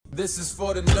This is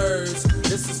for the nerds,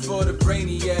 this is for the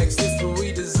brainiacs, this what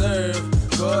we deserve.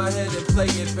 Go ahead and play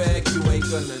it back, you ain't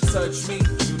gonna touch me,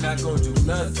 you not gonna do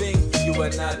nothing, you are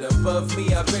not above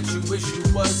me, I bet you wish you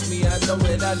was me, I know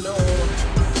it, I know.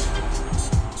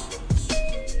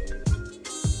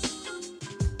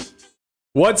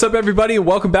 What's up, everybody, and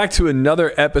welcome back to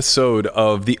another episode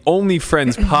of the Only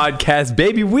Friends podcast.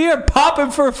 Baby, we are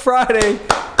popping for Friday.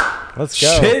 Let's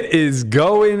go. Shit is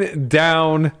going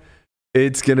down.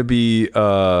 It's gonna be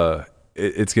a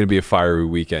fiery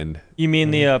weekend. You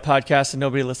mean the podcast that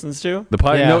nobody listens to?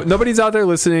 Nobody's out there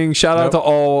listening. Shout out to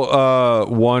all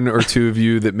one or two of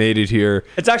you that made it here.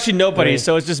 It's actually nobody,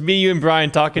 so it's just me, you, and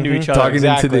Brian talking to each other. Talking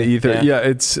into the ether. Yeah,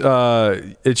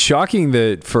 it's shocking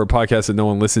that for a podcast that no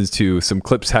one listens to, some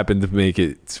clips happen to make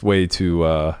its way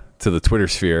to the Twitter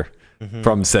sphere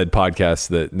from said podcast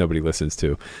that nobody listens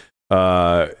to.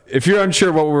 If you're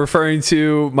unsure what we're referring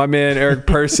to, my man Eric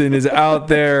Person is out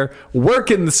there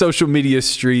working the social media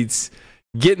streets,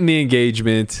 getting the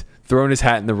engagement, throwing his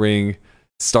hat in the ring,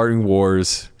 starting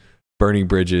wars, burning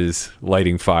bridges,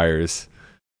 lighting fires.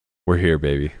 We're here,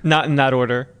 baby. Not in that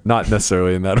order. Not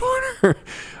necessarily in that order.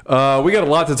 We got a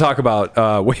lot to talk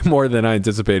about, way more than I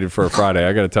anticipated for a Friday,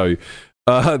 I got to tell you.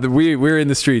 We're in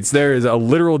the streets. There is a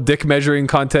literal dick measuring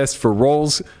contest for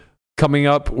roles coming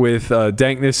up with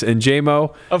Dankness and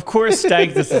JMO. Of course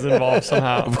Dankness is involved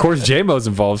somehow. Of course JMO's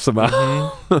involved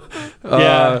somehow.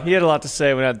 Yeah, he had a lot to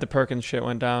say when the Perkins shit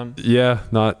went down. Yeah,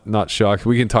 not shocked.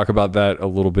 We can talk about that a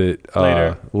little bit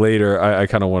later. I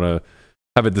kind of want to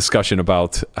have a discussion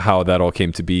about how that all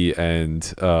came to be and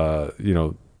the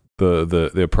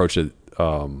approach that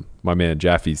my man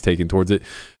Jaffe's taking towards it.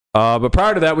 But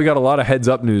prior to that, we got a lot of heads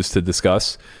up news to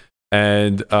discuss.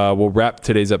 And we'll wrap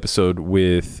today's episode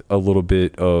with a little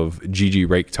bit of GG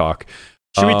Rake talk.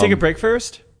 Should we take a break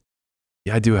first?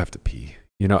 Yeah, I do have to pee.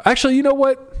 Actually, you know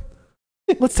what?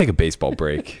 Let's take a baseball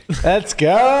break. Let's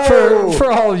go.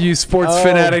 For all of you sports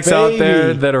fanatics out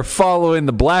there that are following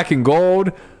the black and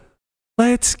gold,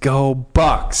 let's go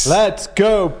Bucks. Let's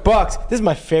go Bucks. This is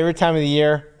my favorite time of the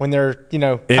year when they're,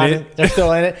 they're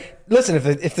still in it. Listen,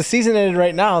 if the season ended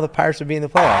right now, the Pirates would be in the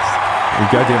playoffs. You're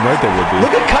goddamn right they would be.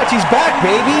 Look at Kachi's back,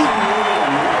 baby.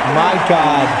 My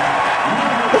God.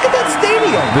 Look at that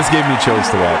stadium. This gave me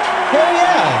chills to watch. Hell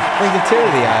yeah. Like a tear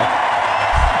to the eye.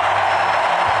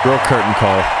 Real curtain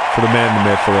call for the man, the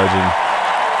myth, the legend,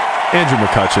 Andrew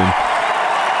McCutcheon.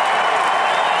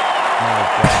 My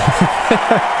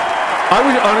God. I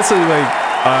would honestly,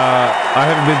 I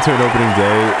haven't been to an opening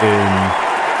day in,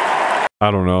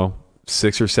 I don't know,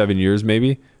 6 or 7 years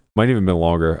maybe. Might even been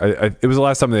longer. It was the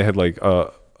last time they had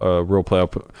a real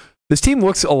playoff. This team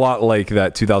looks a lot like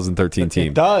that 2013 team.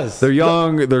 It does. They're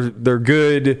young. They're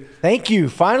good. Thank you.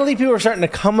 Finally, people are starting to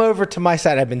come over to my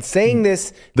side. I've been saying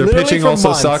this. Their pitching also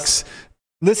months. sucks.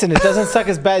 Listen, it doesn't suck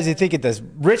as bad as you think it does.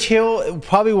 Rich Hill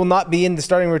probably will not be in the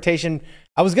starting rotation.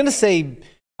 I was gonna say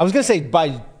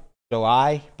by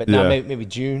July, but now maybe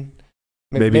June.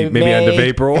 Maybe end of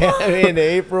April. End of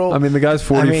April. I mean, the guy's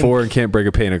 44 and can't break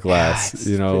a pane of glass.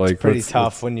 It's pretty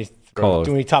tough when you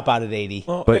top out at 80.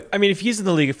 Well, but I mean, if he's in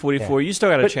the league at 44, you still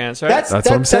got a chance, right? That's what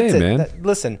I'm saying, man.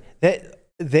 Listen,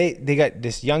 they got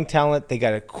this young talent. They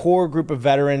got a core group of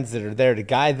veterans that are there to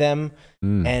guide them.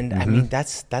 And I mean,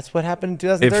 that's what happened in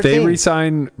 2013. If they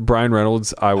re-sign Brian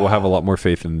Reynolds, I will have a lot more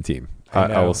faith in the team.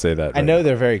 I will say that. I know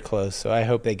they're very close, so I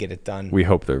hope they get it done. We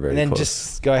hope they're very close. And then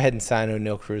just go ahead and sign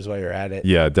O'Neal Cruz while you're at it.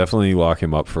 Yeah, definitely lock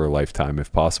him up for a lifetime if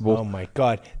possible. Oh, my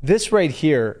God. This right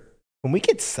here, when we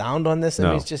get sound on this, I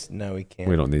mean, it's just, no, we can't.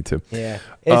 We don't need to. Yeah.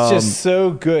 It's just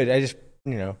so good. I just,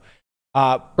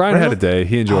 Brian had a day.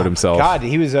 He enjoyed himself. God,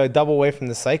 he was a double away from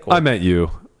the cycle. I met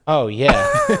you. Oh, yeah.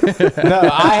 No,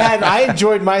 I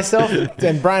enjoyed myself,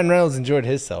 and Brian Reynolds enjoyed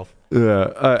himself.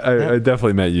 Yeah, I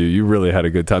definitely met you. You really had a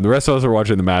good time. The rest of us are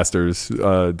watching the Masters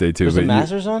day two. Was the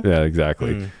Masters on? Yeah,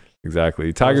 exactly.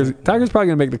 Exactly. Tiger's probably going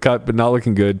to make the cut, but not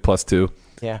looking good, +2.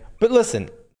 Yeah. But listen,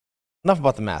 enough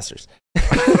about the Masters.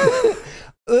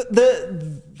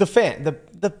 the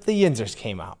Yinzers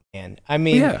came out, man. I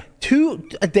mean, 2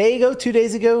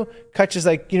 days ago, Kutch is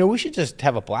like, we should just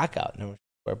have a blackout and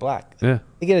wear black. Yeah.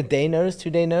 They get a day notice,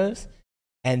 2-day notice,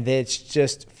 and it's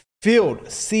just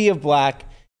filled sea of black.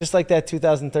 Just like that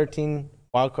 2013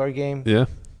 wildcard game. Yeah.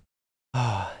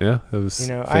 Yeah, it was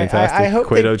fantastic. I hope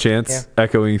Cueto chants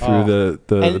echoing through the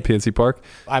PNC Park.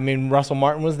 I mean, Russell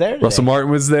Martin was there today. Russell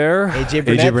Martin was there.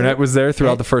 AJ Burnett was there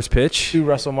throughout the first pitch. To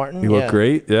Russell Martin. He looked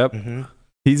great. Yep. Mm-hmm.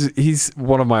 He's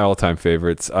one of my all-time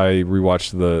favorites. I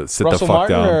rewatched the Sit Russell the Fuck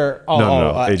Martin Down.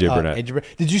 No, AJ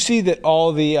Burnett. Did you see that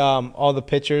all the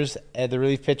pitchers, the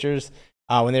relief pitchers,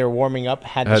 when they were warming up,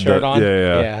 had the shirt on.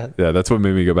 Yeah. That's what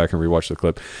made me go back and rewatch the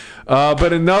clip.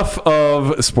 But enough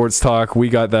of sports talk. We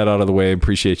got that out of the way.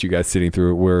 Appreciate you guys sitting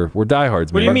through it. We're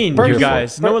diehards. What do you mean, you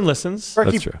guys? No one listens.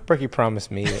 That's true. Berkey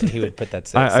promised me that he would put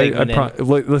that.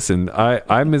 Listen,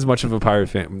 I'm as much of a Pirate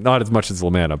fan, not as much as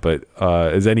Lamanna, but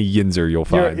as any Yinzer you'll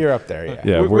find. You're up there.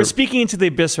 Yeah. We're speaking into the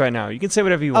abyss right now. You can say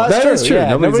whatever you want. That is true. Yeah,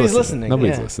 nobody's listening.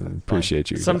 Nobody's listening.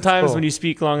 Appreciate you. Sometimes when you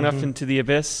speak long enough into the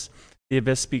abyss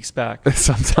speaks back.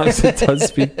 Sometimes it does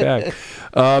speak back.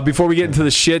 Before we get into the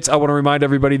shits, I want to remind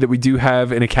everybody that we do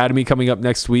have an academy coming up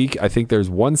next week. I think there's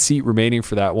one seat remaining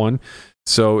for that one.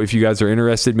 So if you guys are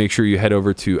interested, make sure you head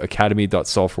over to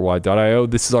academy.solveforwhy.io.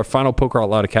 This is our final Poker Out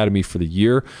Loud Academy for the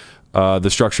year. The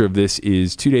structure of this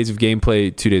is 2 days of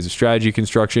gameplay, 2 days of strategy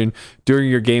construction. During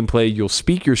your gameplay, you'll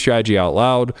speak your strategy out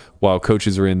loud while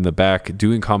coaches are in the back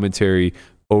doing commentary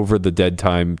over the dead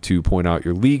time to point out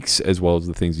your leaks as well as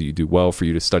the things that you do well for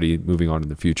you to study moving on in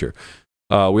the future.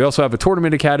 We also have a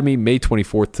tournament academy May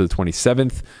 24th to the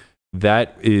 27th.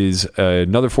 That is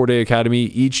another 4-day academy.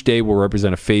 Each day will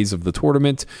represent a phase of the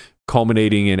tournament,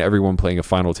 culminating in everyone playing a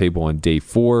final table on day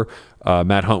 4.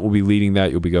 Matt Hunt will be leading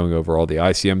that. You'll be going over all the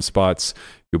ICM spots.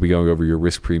 You'll be going over your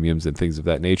risk premiums and things of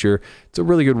that nature. It's a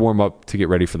really good warm-up to get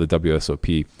ready for the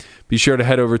WSOP. Be sure to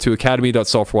head over to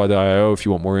academy.solveforwhy.io if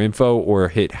you want more info, or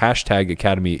hit hashtag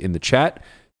academy in the chat.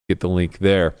 Get the link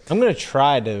there. I'm going to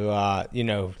try to,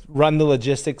 run the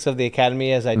logistics of the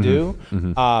academy as I do.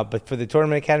 But for the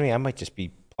tournament academy, I might just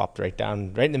be plopped right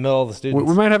in the middle of the students.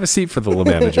 We might have a seat for the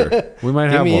manager. We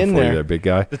might have one for you there, big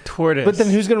guy. The tortoise. But then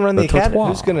who's going to run the academy?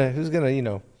 Who's going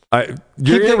to,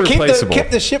 you're irreplaceable. Keep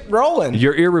the ship rolling.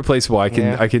 You're irreplaceable. I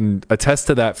can attest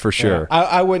to that for sure. Yeah.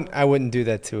 I wouldn't do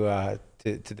that to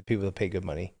the people that pay good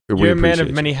money. You're a man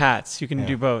of many hats. You can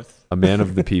do both. A man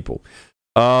of the people.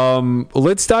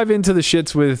 Let's dive into the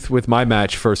shits with my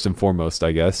match first and foremost,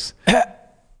 I guess.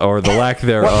 Or the lack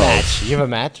thereof. What match? You have a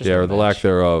match? Or the lack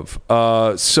thereof.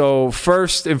 So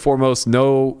first and foremost,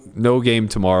 no game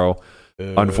tomorrow.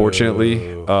 Unfortunately,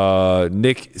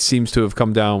 Nick seems to have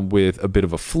come down with a bit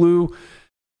of a flu,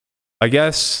 I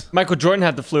guess. Michael Jordan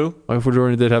had the flu. Michael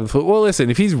Jordan did have the flu. Well,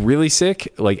 listen, if he's really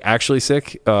sick, like actually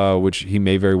sick, which he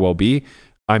may very well be,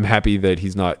 I'm happy that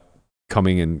he's not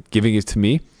coming and giving it to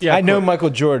me. Yeah, I know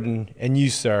Michael Jordan, and you,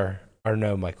 sir, are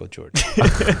no Michael Jordan.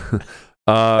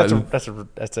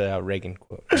 That's a Reagan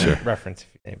quote. Sure. Reference.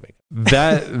 If anybody.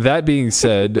 That being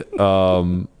said,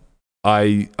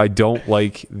 I don't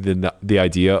like the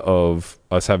idea of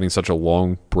us having such a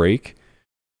long break.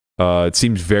 It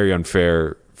seems very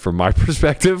unfair from my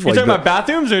perspective. You're talking about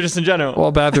bathrooms or just in general?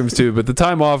 Well, bathrooms too, but the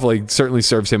time off certainly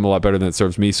serves him a lot better than it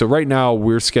serves me. So right now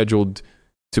we're scheduled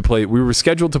to play. We were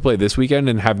scheduled to play this weekend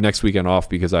and have next weekend off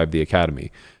because I have the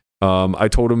academy. I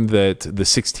told him that the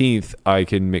 16th I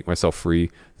can make myself free.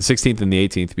 The 16th and the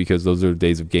 18th because those are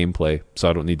days of gameplay, so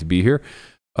I don't need to be here.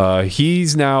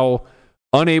 He's now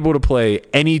unable to play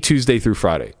any Tuesday through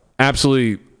Friday.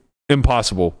 Absolutely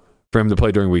impossible for him to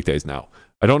play during weekdays now.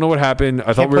 I don't know what happened.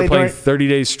 I thought we were playing 30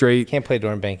 days straight. Can't play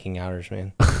during banking hours,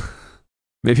 man.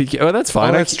 Maybe. Oh, that's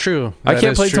fine. That's true. I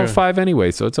can't play till 5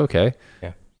 anyway, so it's okay.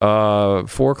 Yeah.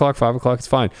 4 o'clock, 5 o'clock, it's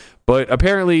fine. But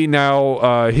apparently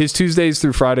now his Tuesdays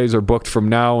through Fridays are booked from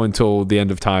now until the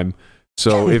end of time.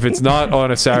 So if it's not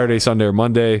on a Saturday, Sunday, or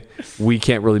Monday, we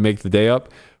can't really make the day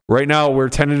up. Right now, we're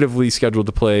tentatively scheduled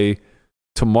to play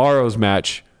tomorrow's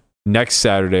match next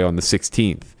Saturday on the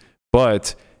 16th.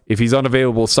 But if he's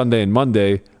unavailable Sunday and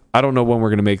Monday, I don't know when we're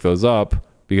going to make those up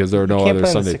because there are no other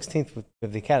Sundays. You can't play on the 16th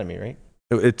with the academy, right?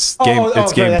 It's gameplay.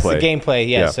 That's the gameplay.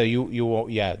 Yeah. So you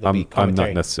won't. Yeah. I'm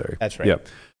not necessary. That's right. Yep.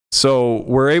 So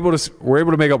we're able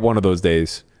to make up one of those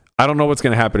days. I don't know what's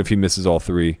going to happen if he misses all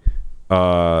 3.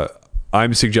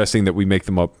 I'm suggesting that we make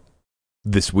them up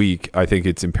this week. I think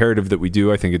it's imperative that we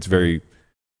do. I think it's very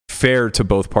fair to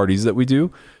both parties that we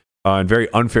do, and very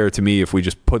unfair to me if we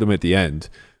just put them at the end,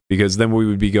 because then we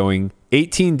would be going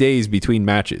 18 days between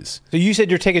matches. So you said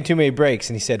you're taking too many breaks,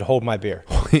 and he said, "Hold my beer."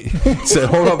 He said,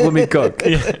 "Hold up, let me cook."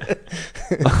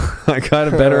 I got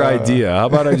a better idea. How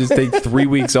about I just take 3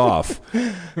 weeks off?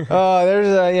 Oh, there's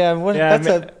that's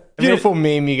a beautiful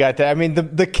meme you got there. I mean,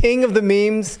 the king of the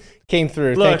memes came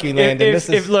through. Thank you, Landon.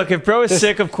 If bro is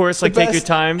sick, of course, take your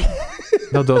time.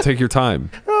 No, don't take your time.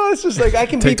 Oh, it's just like I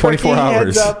can take 24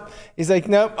 hours. Heads up. He's like,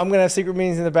 nope, I'm gonna have secret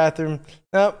meetings in the bathroom.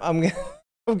 Nope, I'm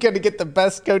gonna get the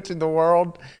best coach in the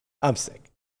world. I'm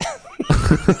sick.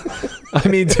 I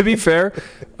mean, to be fair,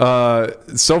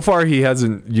 so far he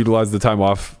hasn't utilized the time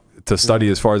off to study,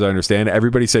 as far as I understand.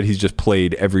 Everybody said he's just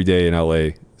played every day in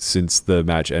LA since the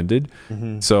match ended.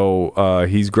 So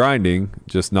he's grinding,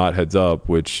 just not heads up,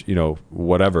 which,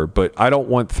 whatever. But I don't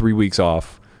want 3 weeks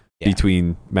off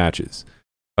between matches.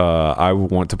 I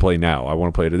want to play now. I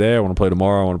want to play today. I want to play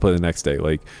tomorrow. I want to play the next day.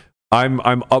 Like, I'm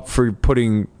up for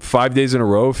putting 5 days in a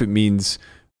row if it means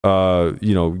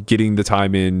getting the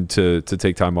time in to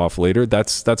take time off later.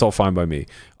 That's all fine by me.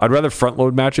 I'd rather front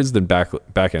load matches than back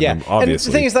end them, obviously.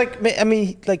 And the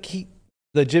thing is, he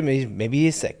legitimately, maybe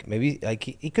he's sick. Maybe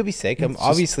he could be sick.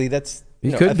 Obviously, that's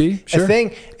he could be, sure. a thing.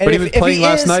 And but he was playing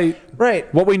last night,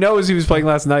 right? What we know is he was playing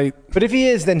last night. But if he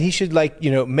is, then he should make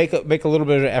a little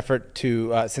bit of an effort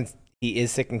to since he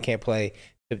is sick and can't play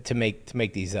to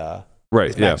make these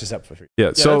matches up for free.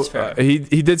 Yeah. So he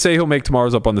did say he'll make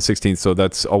tomorrow's up on the 16th, so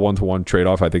that's a 1-to-1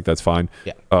 trade-off. I think that's fine.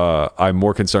 Yeah. I'm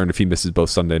more concerned if he misses both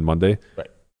Sunday and Monday. Right.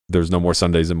 There's no more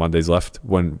Sundays and Mondays left.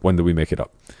 When do we make it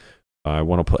up? I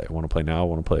want to play. I want to play now. I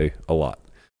want to play a lot.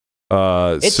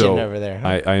 Itching over there.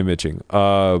 Huh? I am itching.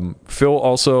 Phil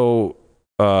also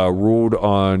ruled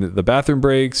on the bathroom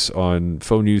breaks, on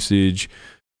phone usage,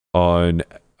 on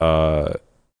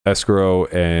escrow,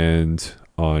 and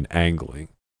on angling.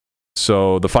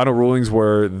 So the final rulings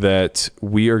were that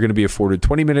we are going to be afforded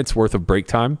 20 minutes worth of break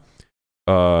time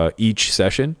each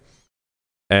session,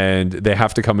 and they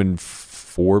have to come in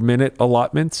 4-minute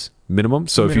allotments minimum.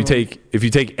 So if you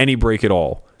take any break at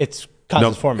all, it counts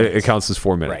as 4 minutes. It counts as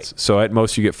 4 minutes. Right. So at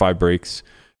most you get 5 breaks.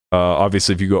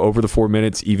 Obviously, if you go over the 4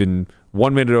 minutes, even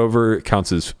 1 minute over, it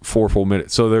counts as 4 full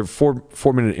minutes. So they're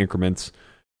 4-minute increments.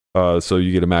 So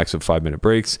you get a max of 5-minute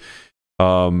breaks,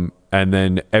 and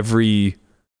then every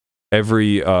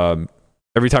time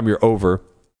you're over,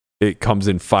 it comes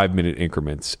in 5-minute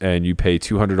increments, and you pay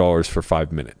 $200 for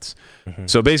 5 minutes.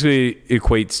 So basically, it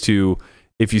equates to,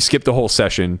 if you skip the whole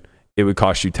session, it would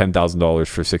cost you $10,000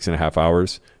 for 6.5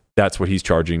 hours. That's what he's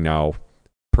charging now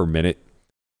per minute.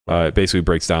 It basically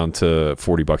breaks down to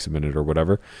 $40 a minute or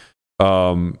whatever.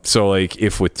 So like,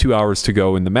 if with 2 hours to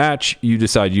go in the match, you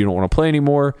decide you don't want to play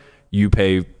anymore, you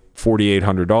pay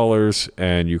 $4,800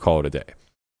 and you call it a day.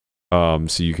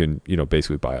 So you can,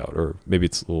 basically buy out, or maybe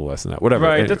it's a little less than that, whatever.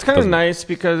 Right. That's kind of nice,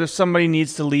 because if somebody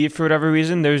needs to leave for whatever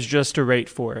reason, there's just a rate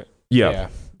for it. Yeah.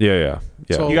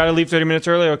 So you got to leave 30 minutes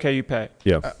early. Okay, you pay.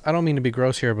 Yeah. I don't mean to be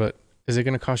gross here, but is it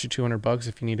going to cost you $200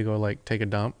 if you need to go take a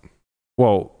dump?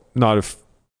 Well,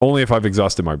 only if I've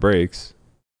exhausted my breaks.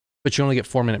 But you only get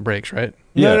 4-minute breaks, right?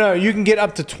 No, you can get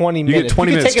up to 20 minutes. You get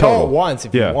 20 you can minutes take total. it all at once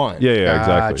if you want. Yeah,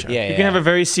 exactly. Gotcha. Yeah, you can have a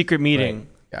very secret meeting.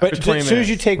 Right. But as soon as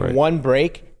you take one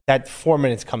break, that 4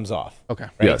 minutes comes off. Okay.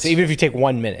 Right? Yes. So even if you take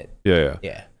 1 minute.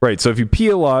 Yeah. Right. So if you pee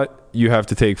a lot, you have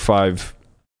to take 5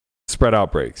 spread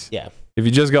out breaks. Yeah. If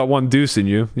you just got one deuce in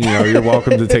you, you're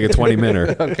welcome to take a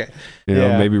 20-minute. Okay.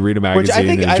 Maybe read a magazine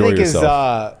and enjoy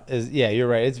yourself. You're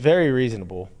right. It's very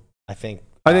reasonable, I think.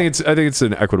 I think it's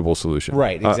an equitable solution.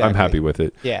 Right. Exactly. I'm happy with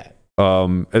it. Yeah.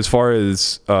 As far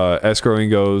as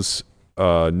escrowing goes,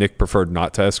 Nick preferred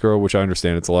not to escrow, which I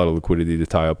understand. It's a lot of liquidity to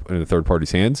tie up in a third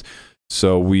party's hands.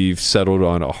 So we've settled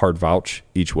on a hard vouch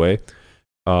each way.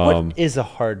 What is a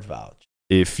hard vouch?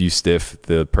 If you stiff,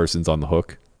 the person's on the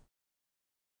hook.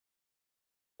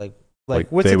 Like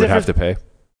what's they the would difference? have to pay.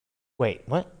 Wait,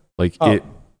 what?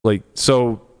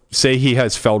 So say he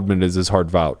has Feldman as his hard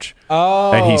vouch.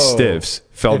 Oh. And he stiffs.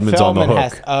 Feldman's on the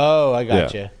hook. I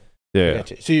gotcha. Yeah.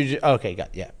 Gotcha. So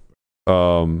yeah.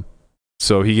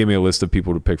 So he gave me a list of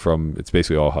people to pick from. It's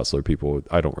basically all hustler people.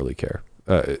 I don't really care.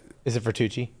 Is it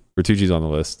Vertucci? Vertucci's on the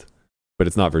list, but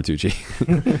it's not Vertucci.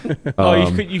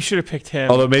 You should have picked him.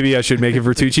 Although maybe I should make it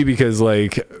Vertucci, because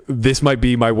this might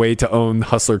be my way to own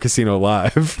Hustler Casino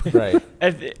Live. Right.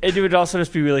 It would also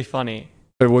just be really funny.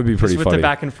 It would be pretty with funny. the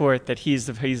back and forth that he's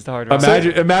the hard rock.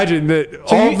 Imagine that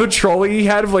the trolling he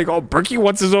had of Berkey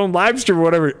wants his own live stream or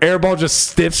whatever. Airball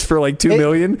just stiffs for $2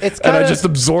 million, and I just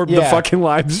absorbed the fucking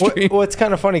live stream. Well, it's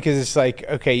kind of funny because it's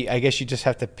okay, I guess you just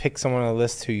have to pick someone on the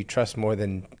list who you trust more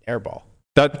than Airball.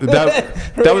 That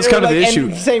was kind of the issue.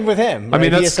 And same with him. Right? I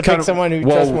mean, that's kind of someone who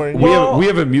trusts more. We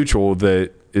have a mutual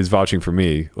that is vouching for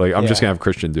me. I'm just gonna have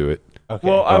Christian do it. Okay.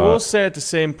 Well, I will say at the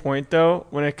same point though,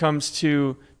 when it comes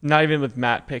to not even with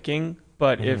Matt picking,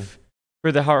 but if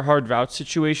for the hard vouch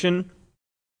situation,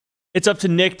 it's up to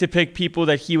Nick to pick people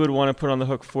that he would want to put on the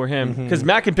hook for him, because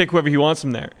Matt can pick whoever he wants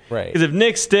him there. Right. Because if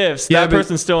Nick stiffs, that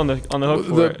person's still on the hook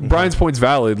for it. Brian's point's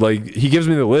valid. He gives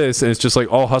me the list, and it's just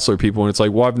all hustler people, and it's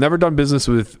well, I've never done business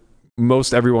with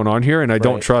most everyone on here, and I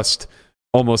don't trust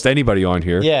almost anybody on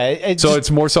here. Yeah. So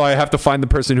it's more so I have to find the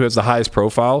person who has the highest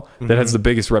profile that has the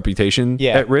biggest reputation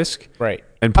at risk. Right.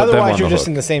 And put them Otherwise, on you're the just hook.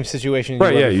 in the same situation.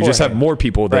 Right. Yeah. You just have more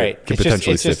people that right. could It's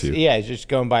potentially just, stiff you. Yeah. It's just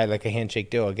going by like a handshake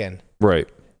deal again. Right.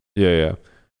 Yeah.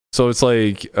 So it's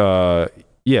like,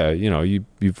 you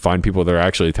find people that are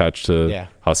actually attached to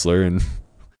Hustler and,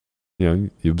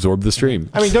 you absorb the stream.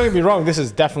 I mean, don't get me wrong. This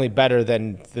is definitely better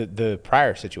than the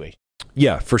prior situation.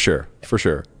 Yeah, for sure.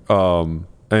 And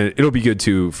it'll be good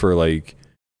too for like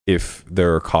if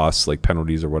there are costs like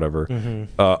penalties or whatever.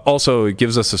 Also, it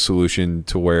gives us a solution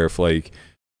to where if like,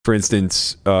 for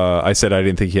instance, I said I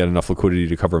didn't think he had enough liquidity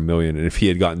to cover $1 million, and if he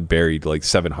had gotten buried like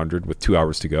 700 with 2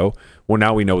 hours to go, well,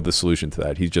 now we know the solution to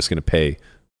that. He's just going to pay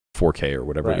 $4,000 or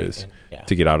whatever it is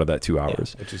to get out of that 2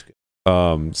 hours, which is good.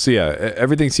 So yeah,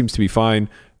 everything seems to be fine.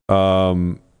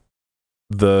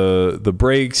 The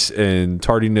breaks and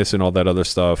tardiness and all that other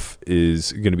stuff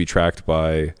is going to be tracked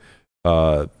by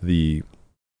the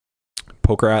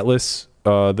Poker Atlas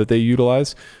that they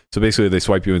utilize. So basically, they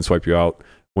swipe you in, swipe you out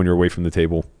when you're away from the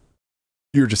table.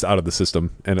 You're just out of the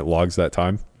system, and it logs that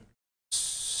time.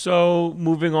 So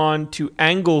moving on to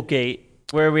Angle Gate,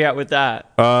 where are we at with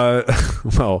that?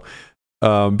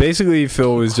 Basically,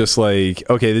 Phil was just like,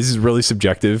 okay, this is really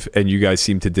subjective, and you guys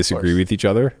seem to disagree with each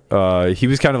other. He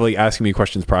was kind of like asking me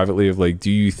questions privately of like, do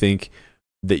you think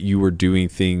that you were doing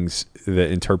things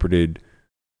that interpreted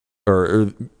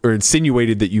or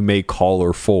insinuated that you may call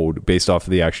or fold based off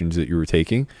of the actions that you were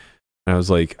taking? And I was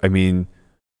like, I mean,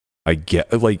 I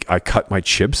cut my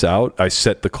chips out. I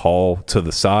set the call to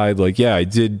the side. Like, yeah, I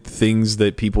did things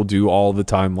that people do all the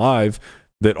time live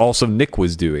that also Nick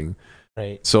was doing.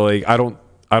 Right. So like I don't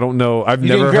know. I've You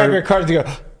never didn't grab heard your cards and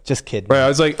go, just kidding. Right. I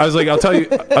was like, I'll tell you.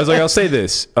 I'll say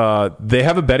this. They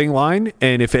have a betting line,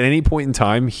 and if at any point in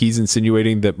time he's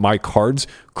insinuating that my cards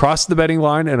crossed the betting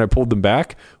line and I pulled them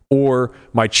back, or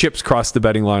my chips crossed the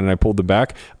betting line and I pulled them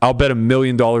back, I'll bet $1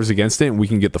 million against it, and we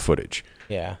can get the footage.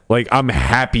 Yeah. Like I'm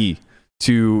happy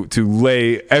to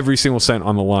lay every single cent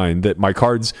on the line that my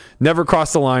cards never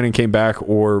crossed the line and came back,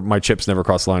 or my chips never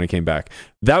crossed the line and came back.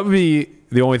 That would be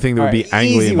the only thing that would be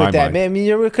angry in my mind. Man. I mean,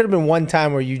 there could have been one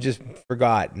time where you just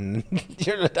forgot and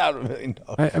you're down $1 million.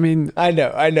 I mean, I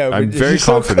know. I'm very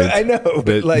confident. I know,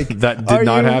 but like that did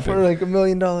not happen for like $1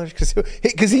 million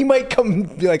because he might come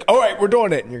and be like, "All right, we're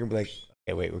doing it," and you're gonna be like,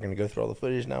 "Okay, wait, we're gonna go through all the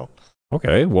footage now."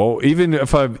 Okay, well, even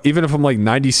if I'm like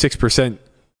 96%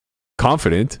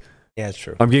 confident, yeah, it's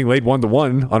true. I'm getting laid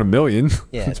 1-to-1 on $1 million.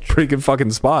 Yeah, it's a pretty good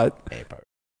fucking spot.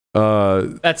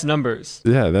 That's numbers.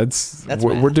 Yeah, that's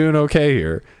we're doing okay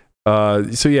here.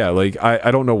 So yeah, like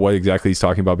I don't know what exactly he's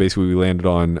talking about. Basically, we landed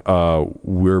on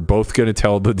we're both going to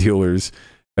tell the dealers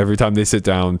every time they sit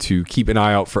down to keep an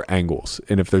eye out for angles,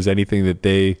 and if there's anything that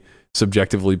they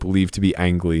subjectively believe to be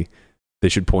angly, they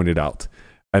should point it out.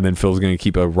 And then Phil's going to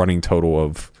keep a running total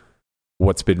of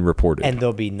what's been reported. And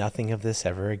there'll be nothing of this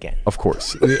ever again. Of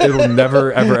course. It'll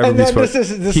never, ever be spoken. This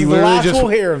is the last we'll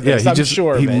hear of this, I'm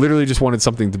sure. He literally just wanted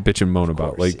something to bitch and moan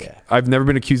about. I've never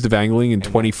been accused of angling in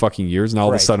 20 fucking years, and all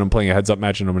of a sudden I'm playing a heads-up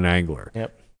match and I'm an angler.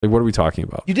 Yep. Like, what are we talking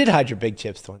about? You did hide your big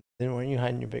chips, weren't you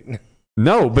hiding your big...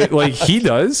 No, but like he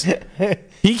does.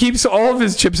 He keeps all of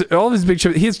his chips, all of his big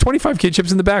chips. He has 25K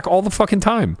chips in the back all the fucking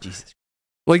time. Jesus.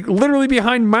 Like literally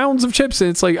behind mounds of chips,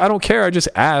 and it's like I don't care. I just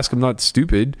ask. I'm not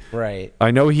stupid. Right. I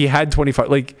know he had 25.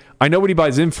 Like I know what he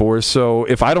buys in for. So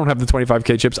if I don't have the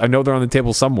 25K chips, I know they're on the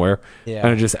table somewhere, and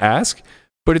I just ask.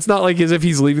 But it's not like as if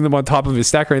he's leaving them on top of his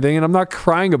stack or anything. And I'm not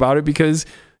crying about it because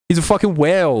he's a fucking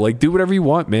whale. Like do whatever you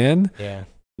want, man. Yeah.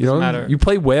 You know, you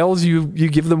play whales. You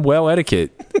give them whale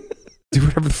etiquette. Do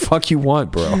whatever the fuck you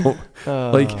want, bro.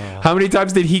 Like, how many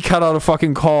times did he cut out a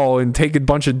fucking call and take a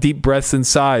bunch of deep breaths and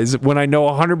sighs when I know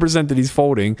 100% that he's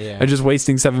folding and just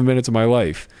wasting 7 minutes of my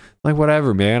life? Like,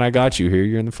 whatever, man. I got you here.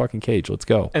 You're in the fucking cage. Let's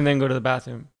go. And then go to the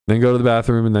bathroom. Then go to the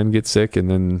bathroom and then get sick. And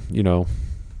then, you know,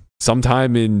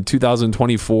 sometime in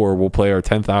 2024, we'll play our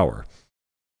 10th hour.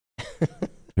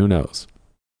 Who knows?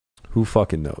 Who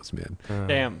fucking knows, man?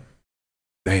 Damn.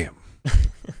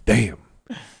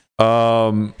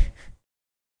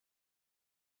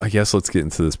 I guess let's get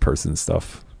into this person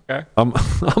stuff. Okay. I'm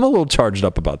a little charged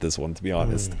up about this one, to be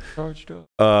honest. Charged up.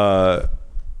 All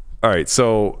right,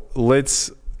 so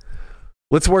let's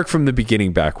work from the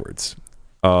beginning backwards.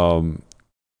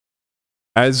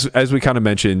 As we kind of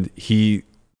mentioned,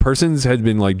 persons had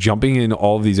been like jumping in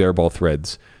all of these airball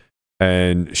threads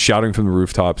and shouting from the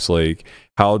rooftops like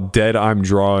how dead I'm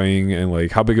drawing and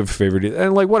like how big of a favorite it is,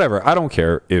 and like whatever. I don't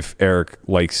care if Eric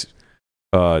likes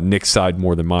Nick's side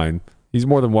more than mine. He's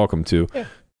more than welcome to.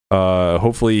 Yeah.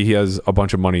 Hopefully he has a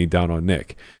bunch of money down on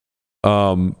Nick.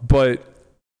 But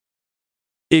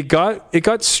it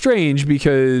got strange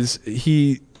because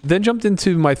he then jumped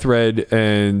into my thread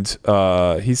and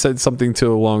he said something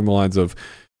along the lines of,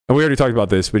 and we already talked about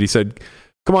this, but he said,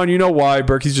 come on, you know why?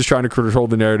 Berkey's just trying to control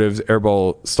the narratives.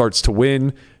 Airball starts to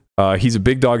win. He's a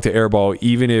big dog to Airball,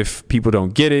 even if people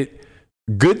don't get it.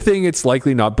 Good thing it's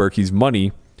likely not Berkey's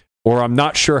money, or I'm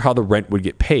not sure how the rent would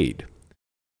get paid.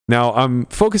 Now, I'm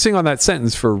focusing on that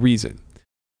sentence for a reason.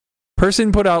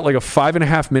 Person put out like a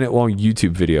 5.5 minute long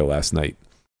YouTube video last night,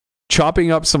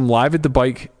 chopping up some live at the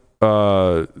bike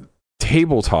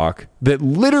table talk that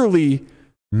literally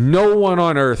no one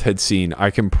on earth had seen.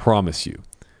 I can promise you.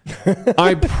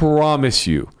 I promise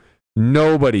you.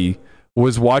 Nobody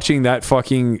was watching that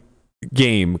fucking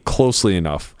game closely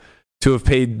enough to have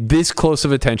paid this close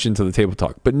of attention to the table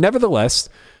talk. But nevertheless,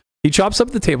 he chops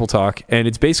up the table talk, and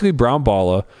it's basically Brown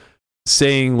Balla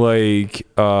saying like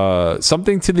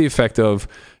something to the effect of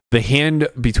the hand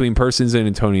between Persons and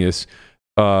Antonius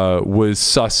was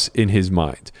sus in his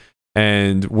mind.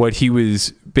 And what he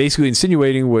was basically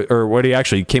insinuating, or what he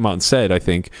actually came out and said, I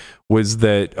think, was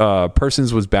that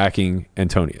Persons was backing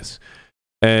Antonius.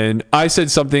 And I said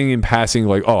something in passing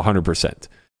like, oh, 100%.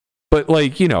 But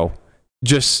like, you know,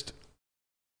 just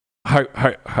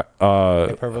hyperbole,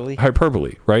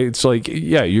 right? It's like,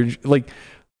 yeah, you're like,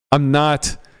 I'm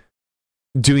not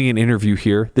doing an interview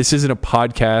here. This isn't a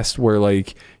podcast where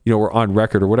like, you know, we're on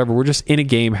record or whatever. We're just in a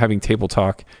game having table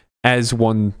talk as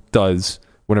one does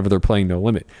whenever they're playing No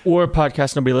Limit. Or a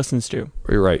podcast nobody listens to.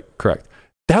 You're right. Correct.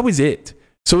 That was it.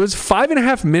 So it was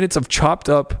 5.5 minutes of chopped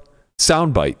up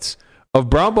sound bites of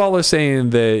Brown Balla saying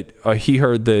that he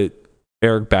heard that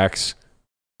Eric backs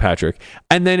Patrick.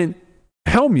 And then in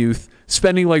Helmuth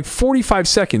spending like 45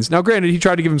 seconds. Now, granted, he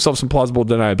tried to give himself some plausible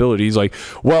deniability. He's like,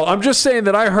 well, I'm just saying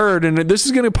that I heard, and this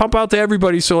is going to pump out to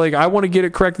everybody. So like, I want to get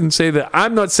it correct and say that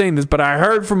I'm not saying this, but I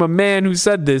heard from a man who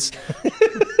said this.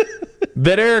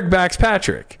 That Eric backs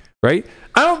Patrick, right?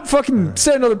 I don't fucking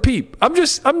say another peep. I'm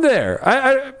there.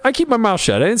 I keep my mouth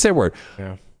shut. I didn't say a word.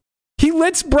 Yeah. He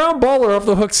lets Brown Balla off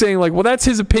the hook saying like, well, that's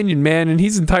his opinion, man, and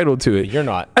he's entitled to it. You're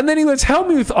not. And then he lets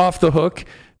Helmuth off the hook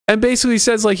and basically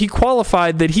says like he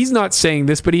qualified that he's not saying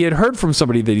this, but he had heard from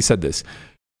somebody that he said this.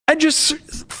 And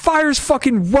just fires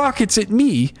fucking rockets at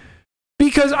me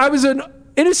because I was an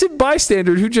innocent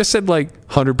bystander who just said like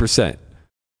 100%.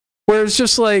 Where it's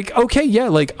just like, okay, yeah,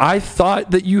 like I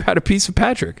thought that you had a piece of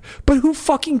Patrick, but who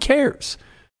fucking cares?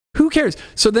 Who cares?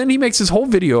 So then he makes this whole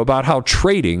video about how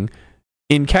trading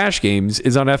in cash games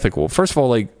is unethical. First of all,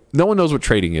 like no one knows what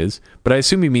trading is, but I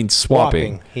assume he means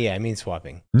swapping. Yeah, I mean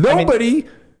swapping.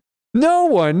 No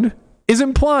one is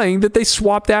implying that they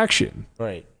swapped action.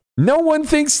 Right. No one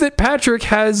thinks that Patrick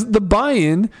has the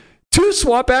buy-in to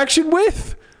swap action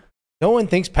with. No one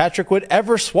thinks Patrick would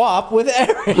ever swap with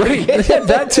Eric. Right, yeah,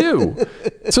 that too.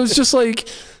 So it's just like,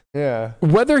 yeah,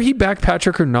 whether he backed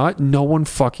Patrick or not, no one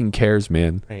fucking cares,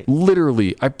 man. Right.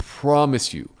 Literally, I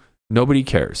promise you, nobody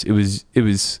cares. It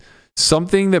was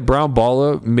something that Brown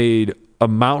Balla made a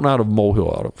mountain out of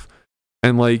molehill out of,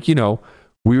 and like, you know,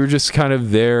 we were just kind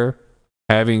of there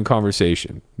having a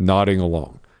conversation, nodding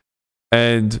along,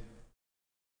 and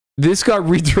this got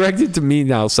redirected to me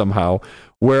now somehow.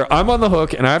 Where I'm on the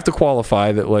hook and I have to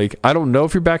qualify that, like, I don't know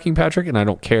if you're backing Patrick and I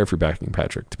don't care if you're backing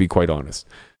Patrick, to be quite honest.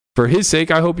 For his sake,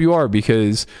 I hope you are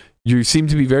because you seem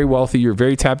to be very wealthy. You're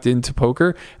very tapped into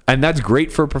poker, and that's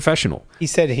great for a professional. He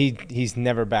said he's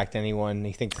never backed anyone.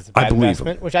 He thinks it's a bad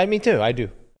investment, him. Which me too. I do.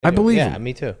 I believe him. Yeah,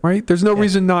 me too. Right? There's no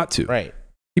reason not to. Right.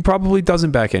 He probably doesn't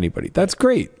back anybody. That's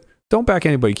great. Don't back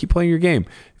anybody. Keep playing your game.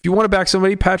 If you want to back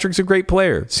somebody, Patrick's a great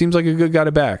player. Seems like a good guy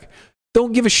to back.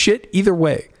 Don't give a shit either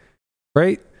way.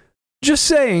 Right? Just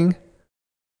saying,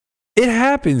 it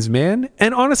happens, man.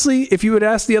 And honestly, if you would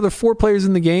ask the other 4 players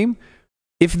in the game,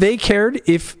 if they cared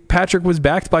if Patrick was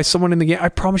backed by someone in the game, I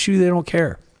promise you they don't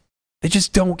care. They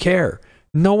just don't care.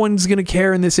 No one's going to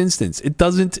care in this instance. It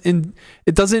doesn't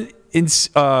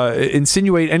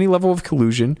insinuate any level of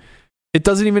collusion. It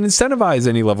doesn't even incentivize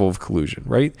any level of collusion,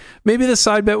 right? Maybe the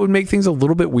side bet would make things a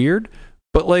little bit weird,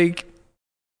 but like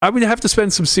I would have to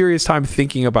spend some serious time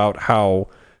thinking about how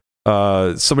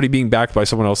somebody being backed by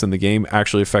someone else in the game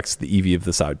actually affects the EV of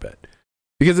the side bet.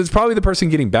 Because it's probably the person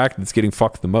getting backed that's getting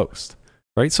fucked the most,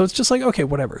 right? So it's just like, okay,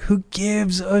 whatever. Who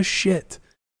gives a shit?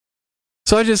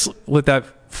 So I just let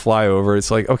that fly over.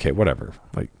 It's like, okay, whatever.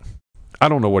 Like, I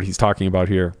don't know what he's talking about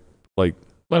here. Like,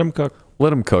 let him cook.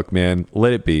 Let him cook, man.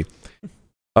 Let it be.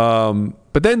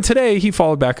 But then today he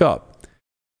followed back up.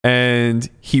 And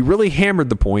he really hammered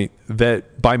the point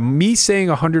that by me saying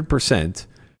 100%,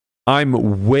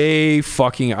 I'm way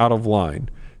fucking out of line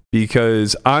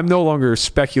because I'm no longer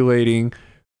speculating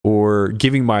or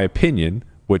giving my opinion,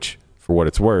 which for what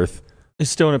it's worth. It's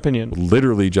still an opinion.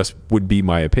 Literally just would be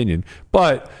my opinion.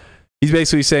 But he's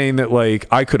basically saying that, like,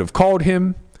 I could have called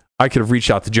him. I could have reached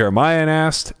out to Jeremiah and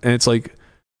asked. And it's like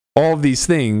all of these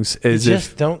things as you if...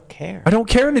 just don't care. I don't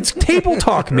care. And it's table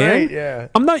talk, man. Right, yeah.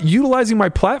 I'm not utilizing my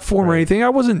platform or anything. I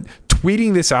wasn't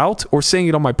tweeting this out or saying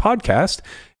it on my podcast.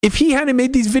 If he hadn't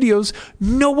made these videos,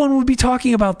 no one would be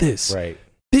talking about this. Right.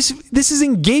 This is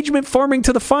engagement farming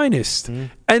to the finest.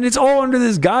 And it's all under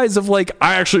this guise of like,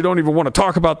 I actually don't even want to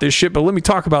talk about this shit, but let me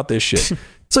talk about this shit.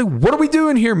 It's like, what are we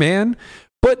doing here, man?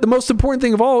 But the most important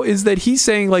thing of all is that he's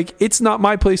saying, like, it's not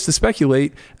my place to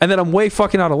speculate and that I'm way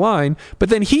fucking out of line. But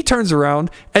then he turns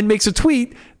around and makes a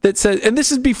tweet that says, and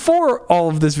this is before all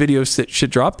of this video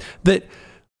shit dropped, that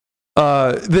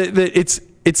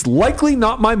it's likely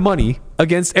not my money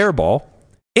against Airball,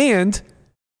 and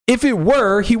if it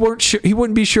were, he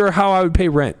wouldn't be sure how I would pay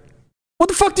rent. What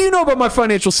the fuck do you know about my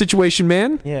financial situation,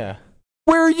 man? Yeah.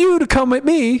 Where are you to come at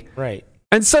me Right.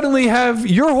 and suddenly have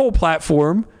your whole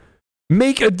platform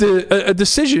make a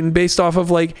decision based off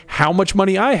of like how much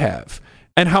money I have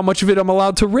and how much of it I'm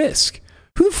allowed to risk?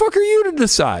 Who the fuck are you to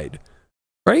decide?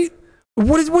 Right?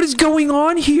 What is going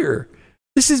on here?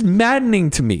 This is maddening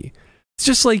to me. It's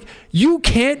just like, you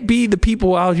can't be the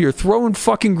people out here throwing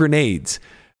fucking grenades.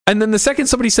 And then the second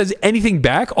somebody says anything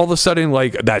back, all of a sudden,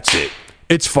 like, that's it.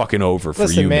 It's fucking over for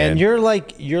you, man. You're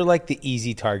like the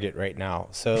easy target right now.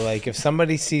 So like, if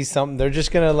somebody sees something, they're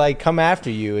just gonna like come after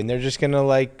you, and they're just gonna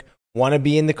like want to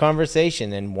be in the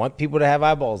conversation and want people to have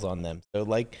eyeballs on them. So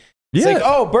like, it's like,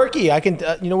 oh, Berkey, I can,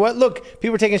 you know what? Look,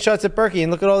 people are taking shots at Berkey,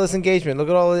 and look at all this engagement. Look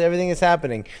at everything that's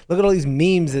happening. Look at all these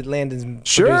memes that Landon's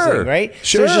producing, right?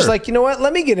 Sure. So it's just like, you know what?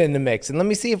 Let me get in the mix and let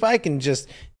me see if I can just,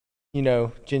 you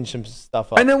know, ginge some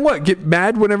stuff up. And then what? Get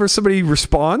mad whenever somebody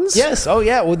responds? Yes. Oh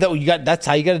yeah. Well, that's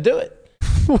how you got to do it.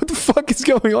 What the fuck is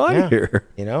going on here?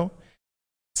 You know.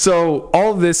 So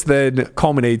all of this then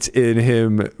culminates in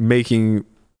him making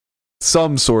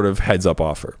some sort of heads up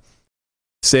offer,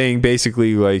 saying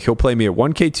basically like he'll play me at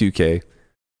 1K, 2K,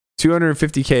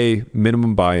 250K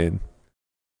minimum buy-in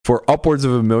for upwards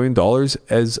of $1 million,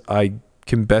 as I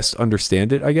can best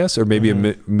understand it, I guess, or maybe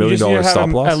 $1 million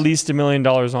stop loss. At least $1 million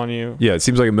on you. Yeah, it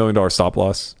seems like $1 million stop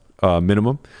loss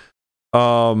minimum,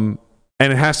 and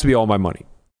it has to be all my money.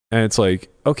 And it's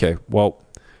like, okay, well,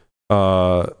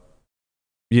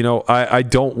 you know, I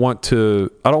don't want to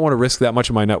risk that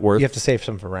much of my net worth. You have to save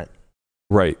some for rent.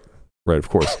 Right, of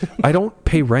course. I don't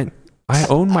pay rent. I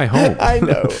own my home. I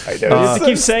know. You have to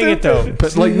keep saying it though.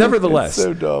 But like, nevertheless,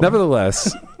 so dumb.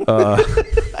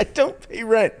 I don't pay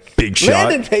rent. Big shot.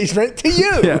 Landon pays rent to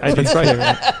you. Yeah, That's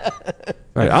right.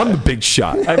 right. I'm the big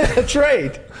shot. That's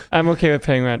right. I'm okay with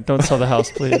paying rent. Don't sell the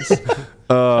house, please.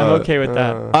 I'm okay with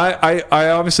that. I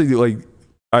obviously like.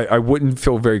 I wouldn't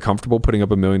feel very comfortable putting up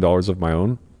 $1 million of my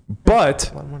own, but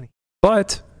That's a lot of money.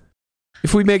 But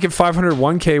if we make it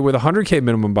 501K with 100K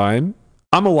minimum buy-in,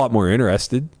 I'm a lot more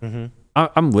interested. Mm-hmm.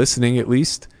 I'm listening at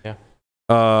least. Yeah.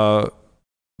 But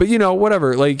you know,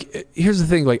 whatever. Like, here's the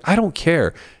thing. Like, I don't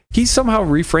care. He's somehow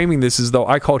reframing this as though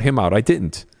I called him out. I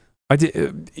didn't.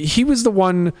 He was the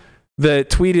one that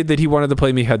tweeted that he wanted to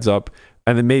play me heads up,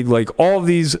 and then made like all of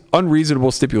these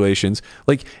unreasonable stipulations.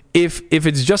 Like, if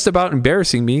it's just about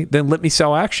embarrassing me, then let me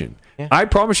sell action. Yeah. I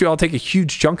promise you, I'll take a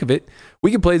huge chunk of it.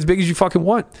 We can play as big as you fucking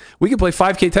want. We can play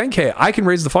 5K, 10K. I can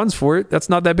raise the funds for it. That's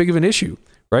not that big of an issue,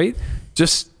 right?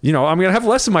 Just, you know, I'm going to have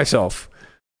less of myself.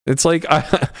 It's like,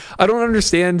 I don't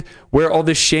understand where all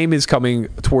this shame is coming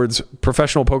towards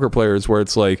professional poker players, where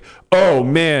it's like, oh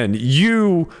man,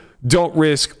 you don't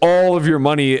risk all of your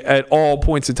money at all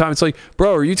points in time. It's like,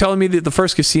 bro, are you telling me that the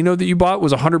first casino that you bought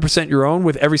was 100% your own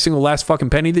with every single last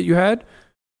fucking penny that you had?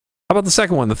 How about the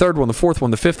second one, the third one, the fourth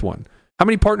one, the fifth one? How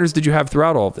many partners did you have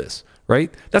throughout all of this,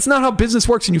 right? That's not how business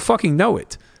works, and you fucking know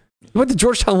it. You went to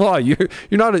Georgetown Law. You're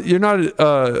not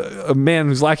a man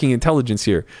who's lacking intelligence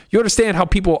here. You understand how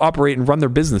people operate and run their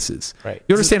businesses. Right.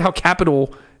 You understand how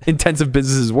capital intensive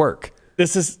businesses work.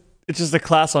 It's just a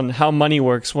class on how money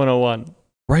works 101.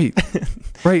 Right.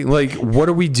 Right. Like, what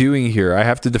are we doing here? I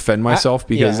have to defend myself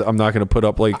because I'm not going to put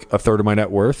up like a third of my net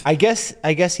worth. I guess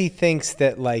he thinks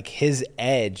that like his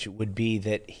edge would be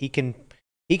that he can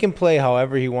play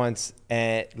however he wants,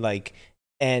 and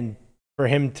for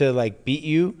him to like beat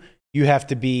you, you have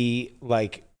to be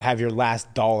like have your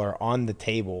last dollar on the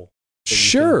table.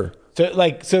 Sure.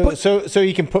 So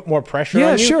you can put more pressure on you.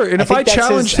 Yeah, sure. And if I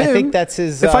challenge him, I think that's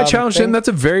his. If I challenge him, that's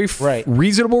a very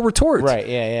reasonable retort. Right.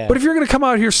 Yeah. But if you're going to come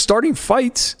out here starting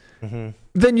fights,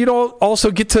 then you don't also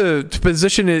get to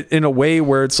position it in a way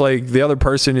where it's like the other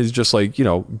person is just like,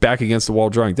 back against the wall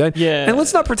drawing dead. Yeah. And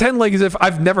let's not pretend like as if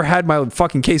I've never had my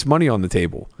fucking case money on the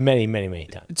table. Many, many, many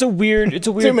times. It's a weird,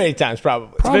 Too many times,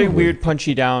 probably. it's a very weird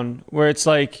punchy down where it's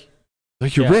like,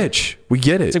 you're rich. We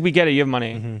get it. it's like, we get it. You have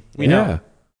money. Mm-hmm. We know.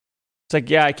 It's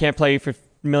like, I can't play you for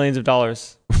millions of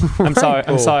dollars. I'm sorry.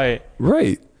 I'm sorry.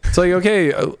 Right. It's like,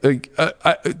 okay,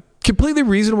 completely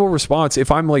reasonable response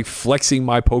if I'm like flexing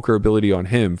my poker ability on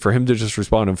him for him to just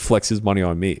respond and flex his money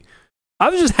on me. I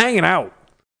was just hanging out.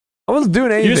 I wasn't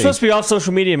doing anything. You're supposed to be off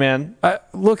social media, man.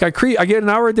 Look, I get an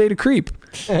hour a day to creep.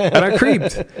 And I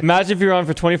creeped. Imagine if you're on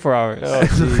for 24 hours.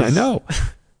 Oh, I know.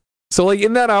 So like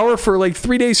in that hour for like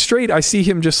 3 days straight, I see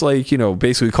him just like,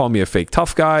 basically calling me a fake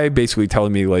tough guy, basically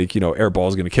telling me like,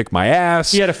 Airball's going to kick my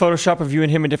ass. He had a Photoshop of you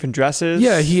and him in different dresses.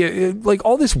 Yeah, he like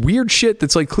all this weird shit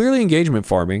that's like clearly engagement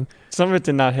farming. Some of it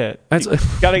did not hit.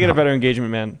 Got to get a better engagement,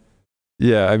 man.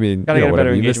 Yeah, I mean, Gotta get a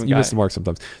better engagement you miss the mark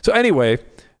sometimes. So anyway,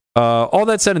 all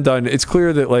that said and done, it's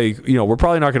clear that like, we're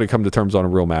probably not going to come to terms on a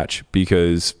real match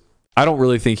because I don't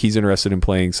really think he's interested in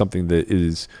playing something that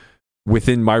is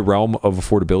within my realm of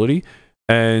affordability,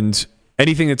 and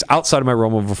anything that's outside of my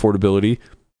realm of affordability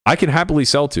I can happily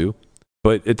sell to,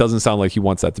 but it doesn't sound like he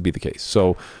wants that to be the case.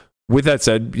 So with that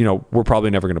said, we're probably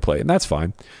never going to play, and that's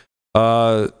fine.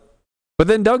 But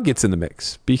then Doug gets in the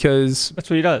mix because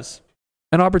that's what he does.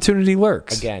 An opportunity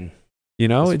lurks again.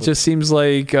 It just seems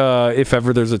like if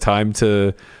ever there's a time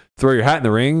to throw your hat in the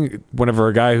ring, whenever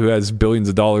a guy who has billions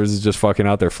of dollars is just fucking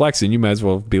out there flexing, you might as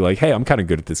well be like, hey, I'm kind of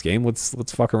good at this game. Let's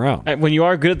fuck around. When you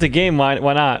are good at the game, why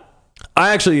not?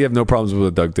 I actually have no problems with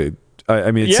what Doug did.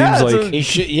 I mean, it seems like he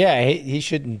should. Yeah, he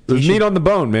shouldn't. There's meat on the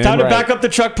bone, man. Time to back up the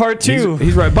truck part 2.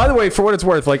 He's right. By the way, for what it's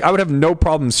worth, like I would have no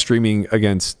problem streaming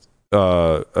against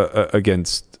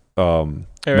Maverick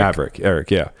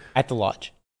Eric. Yeah, at the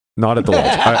lodge. Not at the lodge.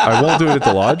 I won't do it at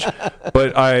the lodge,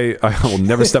 but I will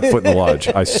never step foot in the lodge.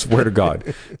 I swear to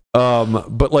God.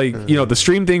 But like, the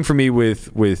stream thing for me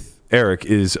with Eric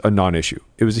is a non-issue.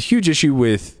 It was a huge issue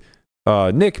with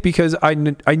Nick because I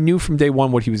knew from day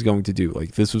one what he was going to do.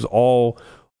 Like this was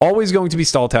always going to be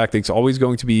stall tactics, always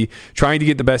going to be trying to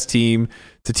get the best team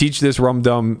to teach this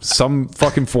rum-dum some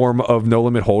fucking form of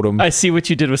no-limit hold'em. I see what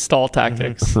you did with stall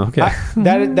tactics. Okay.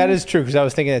 That is true, because I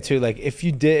was thinking that too. Like if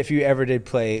you ever did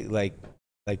play like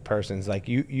persons, like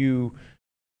you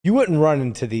wouldn't run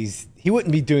into these. He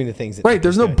wouldn't be doing the things that right.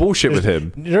 There's no bullshit with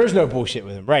him. There's no bullshit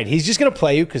with him. Right. He's just gonna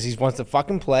play you because he wants to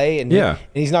fucking play, and and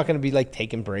he's not gonna be like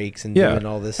taking breaks and doing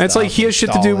all this. And it's like he has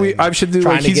shit to do. I should do.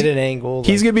 Trying like, to get an angle.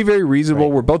 He's gonna be very reasonable.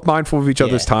 Right. We're both mindful of each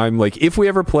other's time. Like if we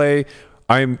ever play,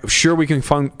 I'm sure we can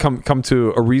come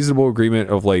to a reasonable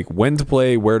agreement of like when to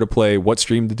play, where to play, what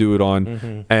stream to do it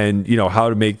on, and how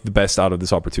to make the best out of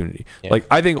this opportunity. Yeah. Like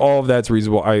I think all of that's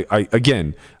reasonable.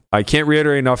 I can't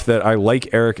reiterate enough that I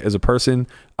like Eric as a person.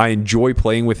 I enjoy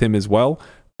playing with him as well.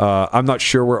 I'm not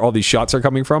sure where all these shots are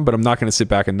coming from, but I'm not going to sit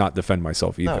back and not defend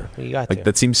myself either. No, you got to.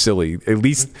 That seems silly. At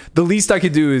least the least I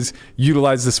could do is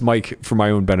utilize this mic for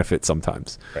my own benefit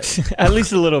sometimes. Right. At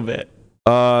least a little bit.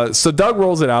 So Doug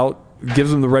rolls it out,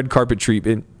 gives him the red carpet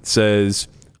treatment, says,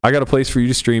 I got a place for you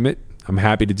to stream it. I'm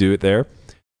happy to do it there.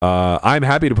 I'm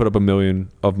happy to put up $1 million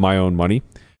of my own money,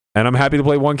 and I'm happy to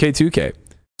play 1K, 2K.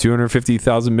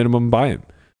 250,000 minimum buy-in.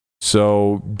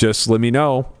 So just let me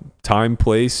know time,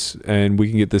 place, and we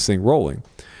can get this thing rolling.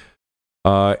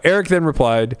 Eric then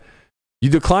replied, you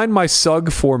declined my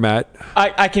SUG format.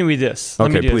 I can read this.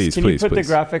 Okay, please, Can you put the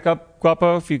graphic up,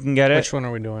 Guapo, if you can get it? Which one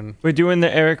are we doing? We're doing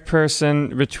the Eric person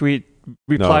reply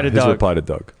to Doug. Reply to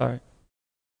Doug. All right.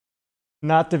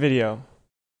 Not the video.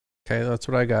 Okay, that's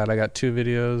what I got. I got 2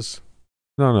 videos.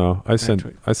 No. I sent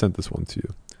this one to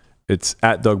you. It's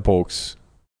at Doug Polks.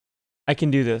 I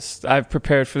can do this. I've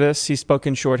prepared for this. He spoke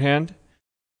in shorthand.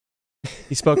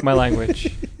 He spoke my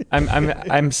language.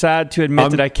 I'm sad to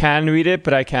admit that I can read it,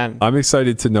 but I can. I'm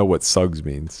excited to know what SUGS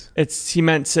means. He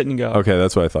meant sit and go. Okay,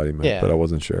 that's what I thought he meant, but I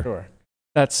wasn't sure. Sure.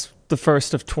 That's the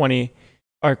first of 20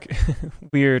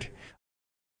 weird.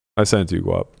 I sent it to you,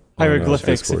 Guap.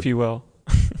 Hieroglyphics, if you will.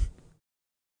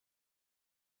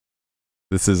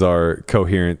 This is our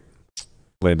coherent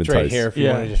Landon Tice. Right Tice. here, if you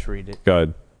want to just read it. Go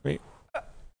ahead.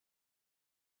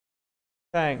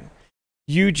 Dang.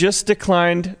 You just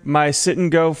declined my sit and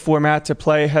go format to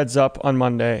play heads up on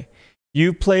Monday.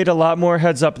 You played a lot more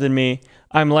heads up than me.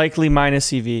 I'm likely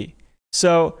minus EV.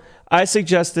 So I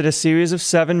suggested a series of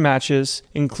 7 matches,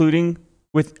 including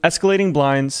with escalating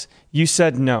blinds. You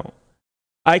said no.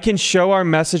 I can show our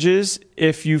messages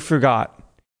if you forgot.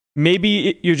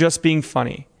 Maybe you're just being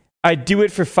funny. I'd do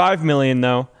it for $5 million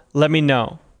though. Let me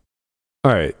know.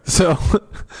 All right. So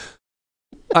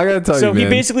I gotta tell So you, man. he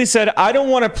basically said, I don't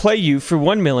want to play you for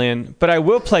 1 million, but I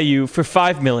will play you for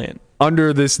 5 million.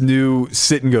 Under this new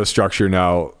sit and go structure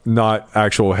now, not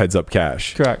actual heads up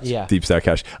cash. Correct. Yeah. Deep stack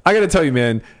cash. I gotta tell you,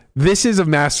 man, this is a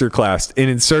masterclass in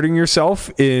inserting yourself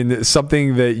in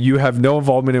something that you have no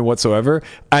involvement in whatsoever,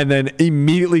 and then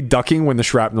immediately ducking when the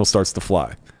shrapnel starts to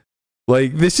fly.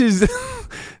 Like, this is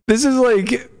this is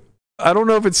like, I don't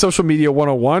know if it's social media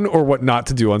 101 or what not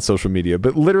to do on social media,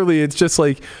 but literally it's just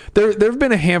like there have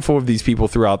been a handful of these people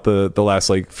throughout the last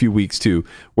like few weeks too,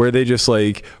 where they just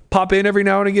like pop in every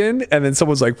now and again, and then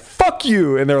someone's like, fuck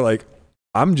you, and they're like,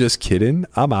 I'm just kidding,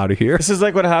 I'm out of here. This is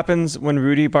like what happens when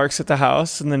Rudy barks at the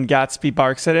house and then Gatsby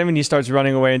barks at him and he starts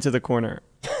running away into the corner.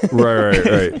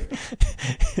 Right.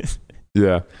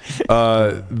 Yeah.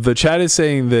 The chat is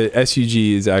saying that SUG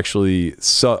is actually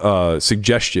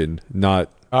suggestion, not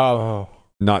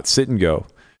sit and go.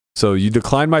 So you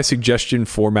decline my suggestion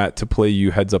format to play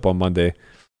you heads up on Monday.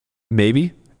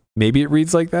 Maybe it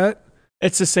reads like that.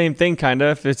 It's the same thing, kind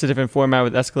of. It's a different format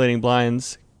with escalating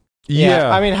blinds. Yeah.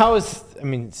 I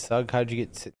mean, Sug, how'd you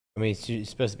get? I mean, it's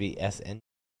supposed to be SN.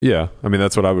 Yeah. I mean,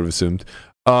 that's what I would have assumed.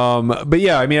 But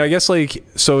yeah, I mean, I guess like,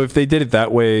 so if they did it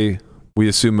that way, we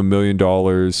assume $1 million.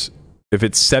 If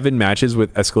it's 7 matches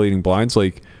with escalating blinds,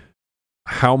 like,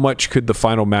 how much could the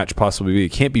final match possibly be?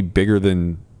 It can't be bigger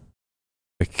than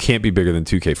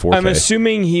 2K4K. I'm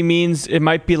assuming he means it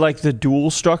might be like the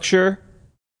dual structure.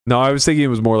 No, I was thinking it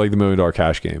was more like the $1 million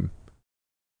cash game.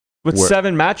 With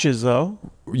 7 matches, though.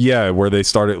 Yeah, where they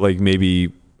start at like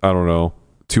maybe, I don't know,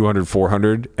 200,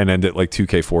 400 and end at like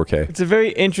 2K4K. It's a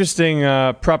very interesting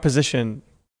proposition.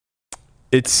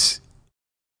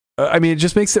 I mean, it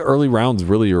just makes the early rounds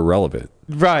really irrelevant.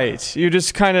 Right. You're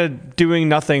just kind of doing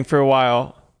nothing for a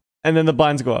while, and then the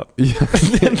blinds go up.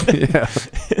 Yeah.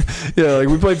 Yeah, like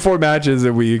we played 4 matches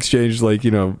and we exchanged like,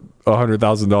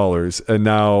 $100,000, and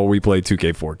now we play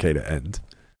 2K4K to end.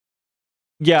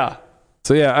 Yeah.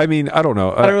 So yeah, I mean, I don't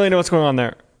know. I don't really know what's going on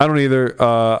there. I don't either.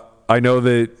 I know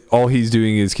that all he's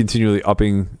doing is continually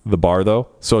upping the bar, though.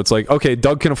 So it's like, okay,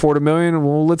 Doug can afford $1 million.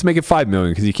 Well, let's make it $5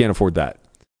 million because he can't afford that.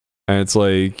 And it's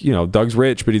like, Doug's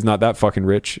rich, but he's not that fucking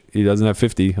rich. He doesn't have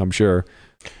 50, I'm sure.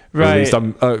 Right. Or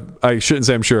at least I shouldn't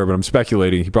say I'm sure, but I'm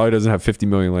speculating. He probably doesn't have 50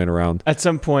 million laying around. At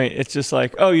some point, it's just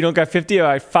like, oh, you don't got 50? All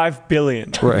right, 5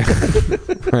 billion.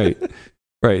 Right.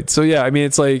 Right. So yeah, I mean,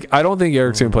 it's like, I don't think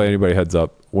Eric's going to play anybody heads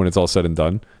up when it's all said and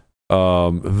done.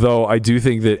 Though I do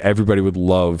think that everybody would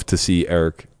love to see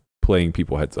Eric playing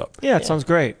people heads up. Yeah, it sounds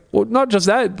great. Well, not just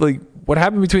that, like, what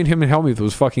happened between him and Helmuth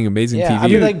was fucking amazing TV. I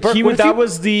mean, like, Berk, that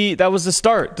was the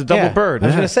start, the double bird. I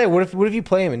was gonna say, what if you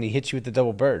play him and he hits you with the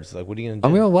double birds? Like, what are you gonna do?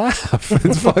 I'm gonna laugh.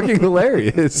 It's fucking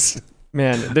hilarious.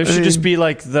 Man, there should just be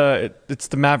like it's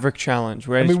the Maverick challenge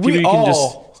where you can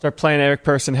just start playing Eric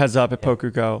Person heads up at Poker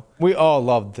Go. We all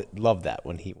loved that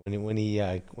when he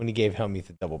gave Helmuth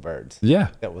the double birds. Yeah,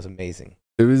 that was amazing.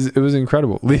 It was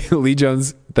incredible. Lee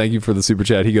Jones, thank you for the super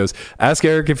chat. He goes, ask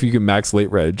Eric if you can max late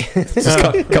reg.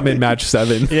 Just come in match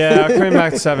 7. Yeah, I'll come in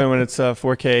match 7 when it's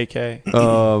 4K,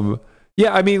 8K.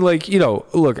 Yeah, I mean, like,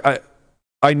 look,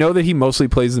 I know that he mostly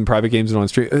plays in private games and on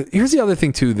stream. Here's the other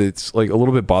thing too that's like a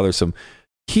little bit bothersome.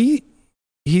 He's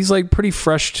like pretty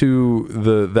fresh to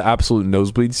the absolute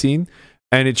nosebleed scene,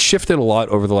 and it's shifted a lot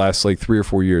over the last like 3 or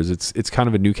 4 years. It's kind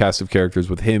of a new cast of characters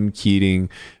with him, Keating,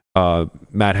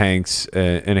 Matt Hanks,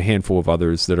 and a handful of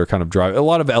others that are kind of driving a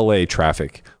lot of LA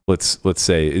traffic. Let's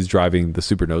say is driving the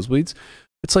super nosebleeds.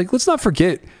 It's like, let's not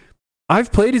forget,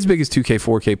 I've played as big as 2K,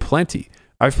 4K plenty.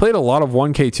 I've played a lot of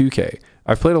 1K, 2K.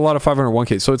 I've played a lot of 500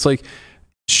 1K. So it's like,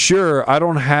 sure, I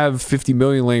don't have 50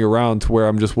 million laying around to where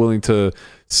I'm just willing to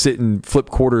sit and flip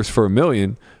quarters for $1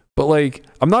 million. But like,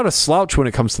 I'm not a slouch when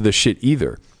it comes to this shit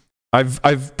either.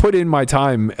 I've put in my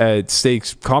time at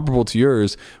stakes comparable to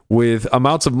yours with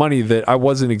amounts of money that I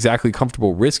wasn't exactly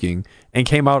comfortable risking and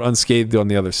came out unscathed on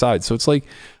the other side. So it's like,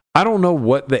 I don't know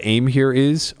what the aim here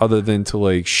is other than to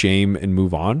like shame and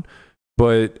move on.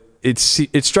 But it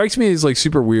strikes me as like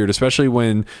super weird, especially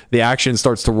when the action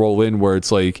starts to roll in where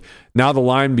it's like now the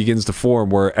line begins to form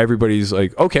where everybody's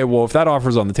like, okay, well, if that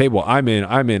offer's on the table, I'm in.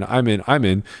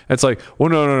 It's like,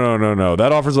 well, no.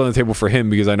 That offer's on the table for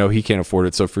him because I know he can't afford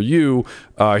it. So for you,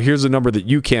 here's a number that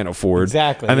you can't afford.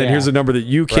 Exactly. And then here's a number that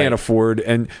you can't afford.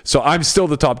 And so I'm still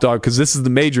the top dog because this is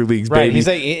the major leagues, baby. He's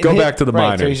like, go back to the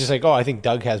minors. So he's just like, oh, I think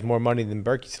Doug has more money than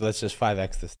Berkey, so let's just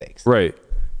 5x the stakes. Right.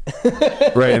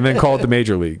 Right, and then call it the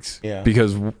major leagues. Yeah.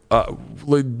 Because are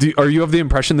you of the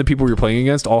impression that people you're playing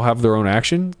against all have their own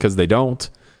action? Because they don't.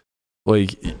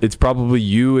 Like it's probably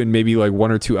you and maybe like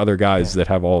one or two other guys that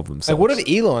have all of them. Like, what if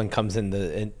Elon comes in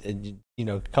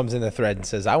comes in the thread and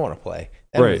says, "I want to play"?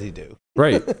 Then what does he do?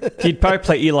 Right. He'd probably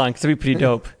play Elon because it'd be pretty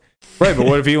dope. Right, but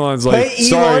what if Elon's like,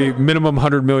 sorry, minimum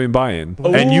 100 million buy-in,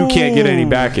 and you can't get any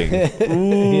backing?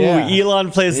 Ooh,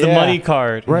 Elon plays the money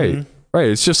card. Right. Mm-hmm. Right.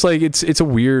 It's just like it's a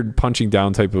weird punching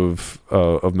down type of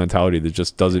mentality that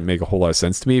just doesn't make a whole lot of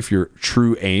sense to me. If your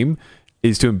true aim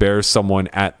is to embarrass someone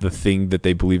at the thing that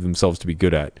they believe themselves to be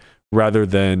good at, rather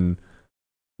than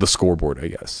the scoreboard, I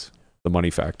guess, the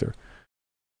money factor.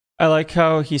 I like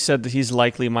how he said that he's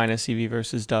likely minus EV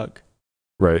versus Doug.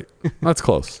 Right. That's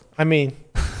close. I mean,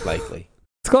 likely.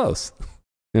 It's close.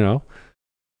 You know,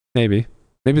 maybe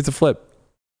it's a flip.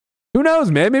 Who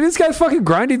knows, man? Maybe this guy's fucking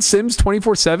grinding Sims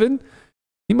 24/7.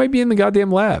 He might be in the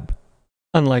goddamn lab.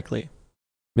 Unlikely.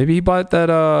 Maybe he bought that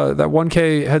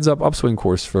 1K heads up upswing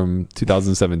course from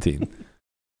 2017. There's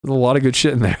a lot of good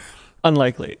shit in there.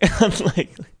 Unlikely.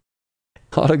 Unlikely.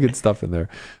 A lot of good stuff in there.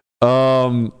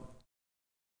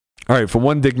 All right, from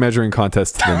one dick measuring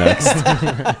contest to the next.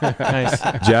 Nice.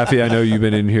 Jaffe, I know you've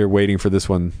been in here waiting for this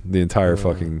one the entire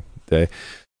fucking day.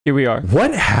 Here we are.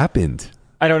 What happened?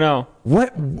 I don't know.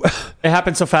 What? It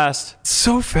happened so fast.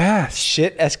 So fast.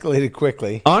 Shit escalated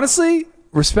quickly. Honestly,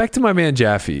 respect to my man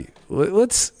Jaffe.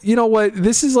 Let's, you know what?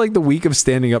 This is like the week of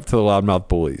standing up to the loudmouth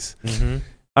bullies. Mm-hmm.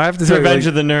 I have to say, Revenge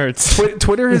of the nerds.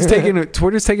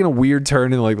 Twitter's taken a weird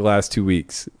turn in like the last 2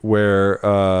 weeks,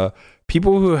 where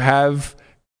people have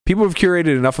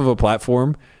curated enough of a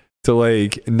platform to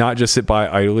like not just sit by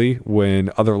idly when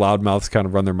other loudmouths kind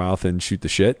of run their mouth and shoot the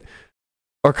shit,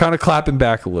 are kind of clapping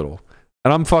back a little,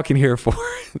 and I'm fucking here for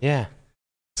it. Yeah.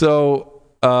 So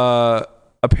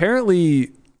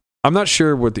apparently, I'm not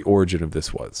sure what the origin of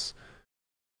this was,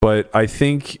 but I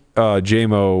think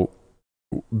JMO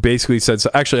basically said so.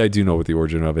 Actually, I do know what the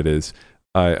origin of it is.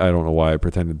 I don't know why I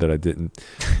pretended that I didn't.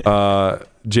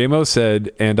 JMO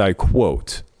said, and I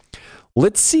quote,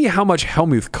 "Let's see how much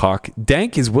Helmuth cock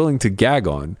Dank is willing to gag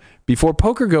on before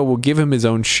PokerGo will give him his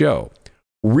own show.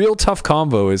 Real tough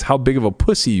convo is how big of a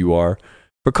pussy you are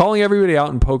for calling everybody out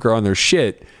in poker on their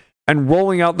shit and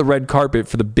rolling out the red carpet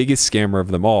for the biggest scammer of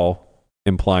them all,"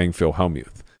 implying Phil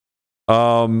Hellmuth.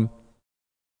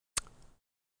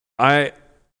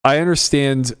 I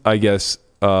understand, I guess,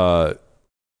 where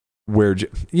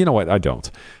you know what, I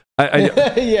don't.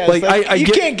 Yeah, like, you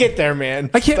can't get there, man.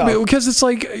 I can't, because it's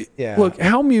like, look,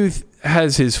 Hellmuth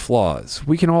has his flaws.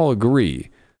 We can all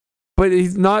agree. But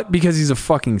he's not because he's a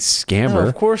fucking scammer. No,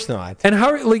 of course not. And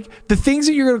how, like, the things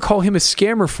that you're going to call him a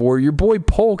scammer for, your boy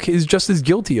Polk is just as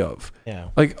guilty of. Yeah.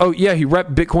 Like, oh, yeah, he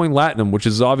repped Bitcoin Latinum, which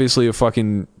is obviously a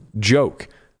fucking joke.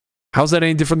 How's that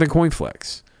any different than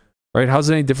CoinFlex? Right? How's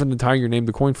it any different than tying your name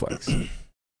to CoinFlex?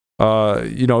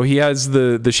 You know, he has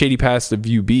the shady past of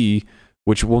UB,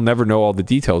 which we'll never know all the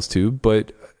details to,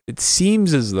 but it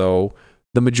seems as though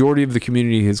the majority of the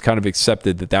community has kind of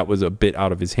accepted that was a bit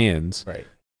out of his hands. Right.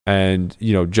 And,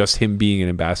 you know, just him being an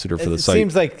ambassador for the site. It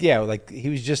seems like, like he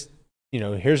was just, you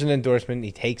know, here's an endorsement,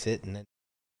 he takes it, and then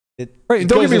right.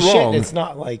 Don't get me wrong. It's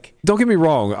not like, don't get me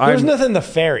wrong. There's nothing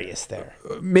nefarious there.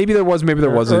 Maybe there was, maybe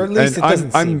there wasn't. Or at least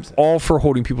and I'm all for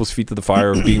holding people's feet to the fire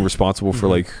of being responsible for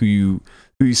like who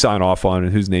you sign off on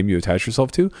and whose name you attach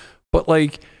yourself to. But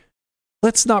like,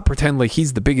 let's not pretend like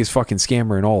he's the biggest fucking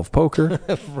scammer in all of poker.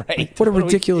 Right. What a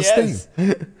ridiculous thing.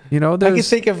 You know, I can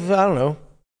think of, I don't know,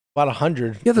 about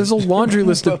 100. Yeah, there's a laundry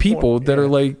list of people that are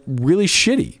like really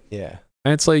shitty. Yeah.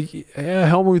 And it's like, yeah,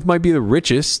 Helmuth might be the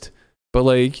richest, but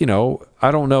like, you know,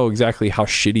 I don't know exactly how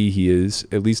shitty he is,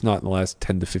 at least not in the last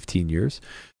 10 to 15 years.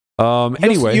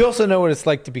 Anyway. You also know what it's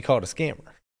like to be called a scammer.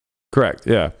 Correct.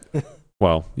 Yeah.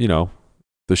 Well, you know,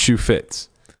 the shoe fits.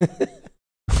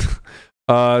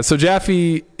 So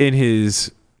Jaffe, in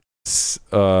his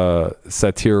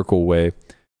satirical way,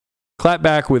 clap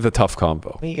back with a tough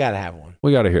combo. You gotta have one.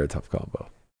 We gotta hear a tough combo.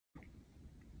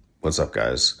 What's up,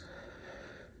 guys?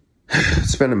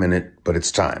 It's been a minute, but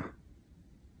it's time.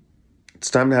 It's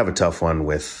time to have a tough one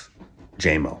with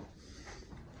JMO.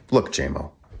 Look,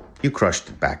 JMO, you crushed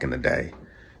it back in the day.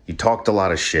 You talked a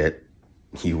lot of shit.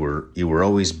 You were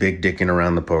always big dicking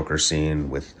around the poker scene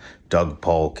with Doug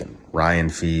Polk and Ryan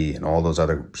Fee and all those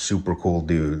other super cool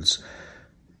dudes.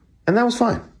 And that was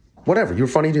fine. Whatever, you're a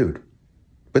funny dude.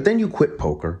 But then you quit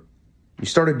poker. You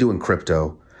started doing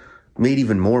crypto, made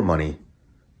even more money.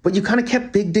 But you kind of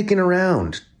kept big dicking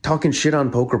around, talking shit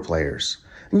on poker players.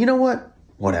 And you know what?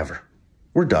 Whatever.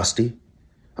 We're dusty.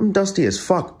 I'm dusty as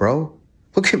fuck, bro.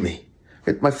 Look at me.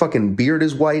 My fucking beard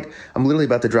is white. I'm literally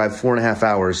about to drive 4.5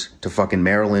 hours to fucking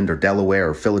Maryland or Delaware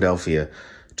or Philadelphia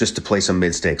just to play some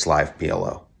mid-stakes live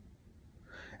PLO.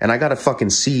 and I got to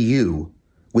fucking see you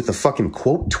with a fucking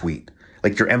quote tweet,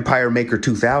 like your Empire Maker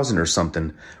 2000 or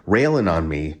something, railing on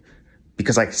me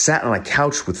because I sat on a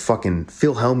couch with fucking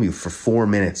Phil Hellmuth for 4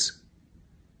 minutes.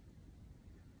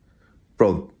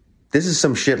 Bro, this is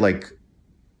some shit like,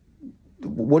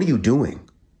 what are you doing?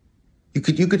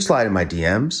 You could slide in my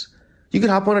DMs. You could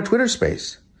hop on a Twitter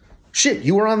space. Shit,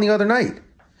 you were on the other night.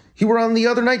 You were on the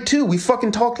other night too. We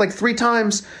fucking talked like 3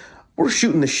 times. We're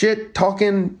shooting the shit,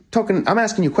 talking. I'm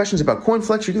asking you questions about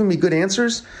CoinFlex. You're giving me good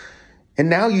answers. And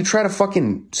now you try to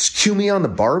fucking skew me on the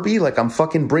Barbie like I'm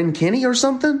fucking Bryn Kinney or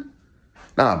something?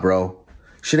 Nah, bro.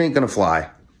 Shit ain't gonna fly.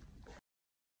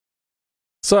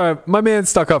 So my man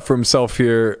stuck up for himself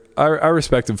here. I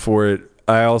respect him for it.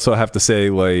 I also have to say,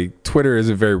 like, Twitter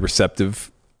isn't very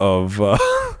receptive of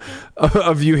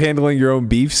of you handling your own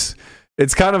beefs.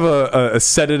 It's kind of a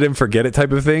set it and forget it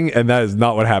type of thing, and that is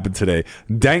not what happened today.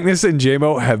 Dankness and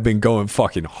JMO have been going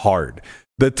fucking hard.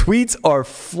 The tweets are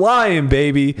flying,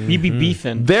 baby. We be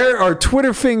beefing. There are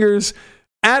Twitter fingers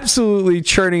absolutely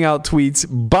churning out tweets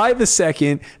by the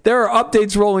second. There are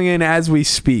updates rolling in as we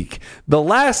speak. The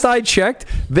last I checked,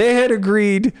 they had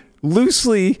agreed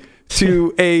loosely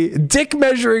to a dick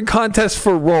measuring contest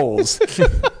for rolls.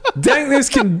 Dankness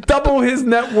can double his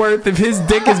net worth if his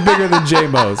dick is bigger than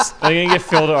J-Mo's. Are you gonna get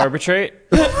Phil to arbitrate?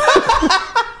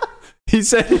 He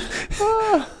said,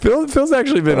 Phil's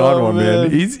actually been on one,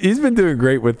 man. He's been doing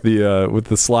great with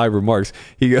the sly remarks.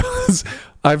 He goes,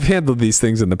 I've handled these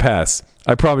things in the past.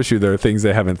 I promise you there are things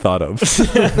they haven't thought of.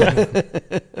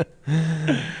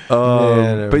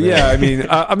 Yeah, I mean,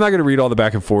 I'm not going to read all the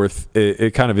back and forth.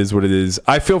 It kind of is what it is.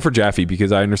 I feel for Jaffe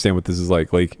because I understand what this is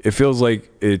like. Like, it feels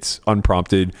like it's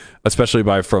unprompted, especially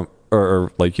from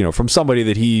somebody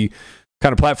that he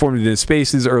kind of platformed in his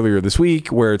spaces earlier this week,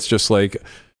 where it's just like,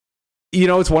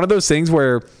 it's one of those things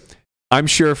where I'm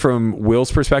sure from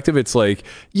Will's perspective, it's like,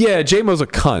 yeah, J-Mo's a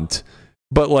cunt,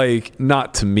 but like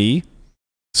not to me.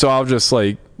 So I'll just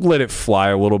like let it fly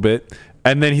a little bit.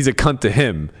 And then he's a cunt to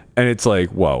him. And it's like,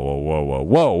 whoa.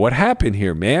 What happened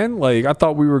here, man? Like, I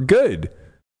thought we were good.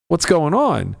 What's going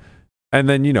on? And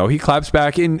then, he claps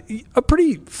back in a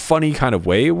pretty funny kind of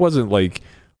way. It wasn't like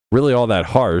really all that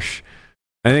harsh.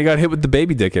 And they got hit with the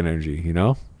baby dick energy,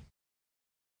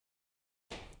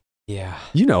 Yeah.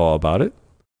 You know all about it.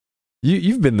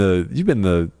 You've been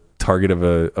the target of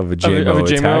a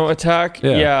JMO attack.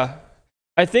 Yeah.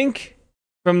 I think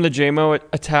from the JMO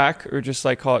attack, or just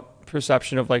like call it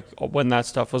perception of like when that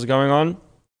stuff was going on,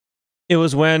 it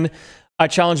was when I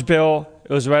challenged Bill.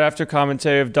 It was right after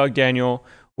commentary of Doug Daniel,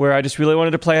 where I just really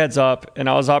wanted to play heads up, and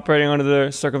I was operating under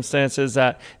the circumstances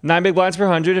that 9 big blinds per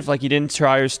 100, if like you didn't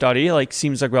try or study, like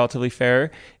seems like relatively fair.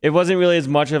 It wasn't really as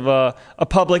much of a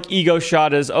public ego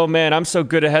shot as, oh man, I'm so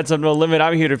good at heads up no limit,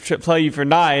 I'm here to play you for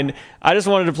 9. I just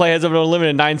wanted to play heads up no limit,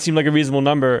 and 9 seemed like a reasonable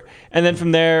number. And then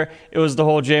from there, it was the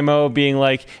whole JMO being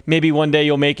like, maybe one day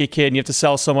you'll make it, kid, and you have to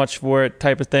sell so much for it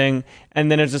type of thing. And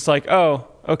then it's just like, oh,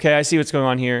 okay, I see what's going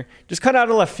on here. Just cut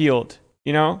out of left field,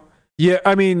 Yeah,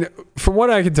 I mean, from what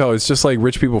I can tell, it's just like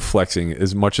rich people flexing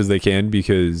as much as they can,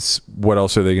 because what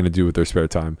else are they going to do with their spare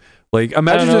time? Like,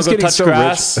 imagine just getting so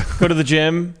grass, rich. Go to the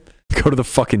gym. Go to the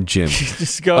fucking gym.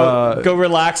 Just go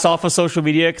relax off of social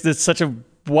media because it's such a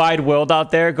wide world out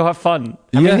there. Go have fun.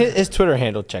 I mean, his Twitter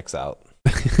handle checks out.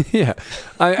 Yeah.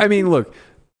 I mean, look,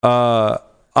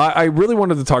 I really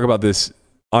wanted to talk about this,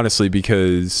 honestly,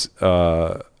 because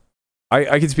I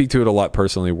can speak to it a lot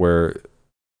personally, where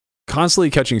constantly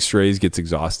catching strays gets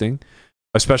exhausting,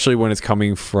 especially when it's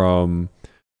coming from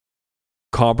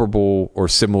comparable or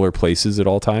similar places at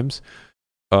all times.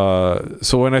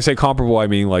 So when I say comparable, I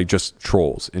mean like just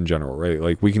trolls in general, right?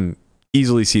 Like we can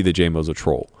easily see that JMO's a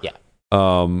troll. Yeah.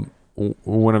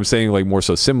 When I'm saying like more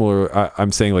so similar,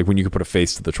 I'm saying like when you can put a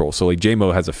face to the troll. So like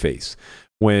JMO has a face.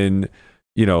 When,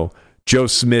 Joe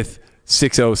Smith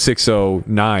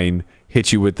 60609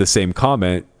 hits you with the same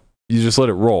comment, you just let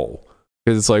it roll.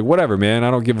 Because it's like, whatever, man.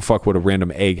 I don't give a fuck what a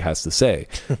random egg has to say.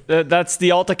 That's the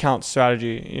alt account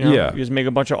strategy. Yeah. You just make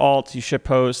a bunch of alts, you shit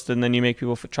post, and then you make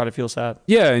people try to feel sad.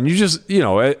 Yeah, and you just,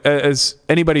 as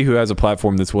anybody who has a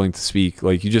platform that's willing to speak,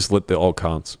 like you just let the alt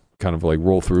counts kind of like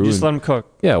roll through. Just let them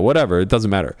cook. Yeah, whatever. It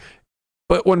doesn't matter.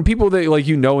 But when people that like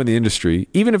in the industry,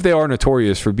 even if they are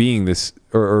notorious for being this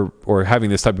or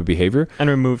having this type of behavior, and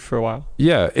removed for a while,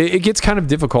 yeah, it gets kind of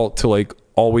difficult to like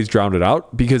always drown it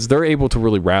out, because they're able to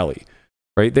really rally.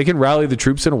 Right? They can rally the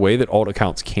troops in a way that alt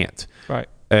accounts can't. Right.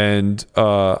 And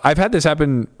I've had this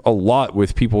happen a lot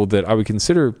with people that I would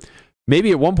consider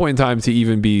maybe at one point in time to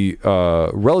even be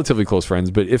relatively close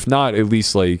friends, but if not, at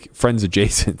least like friends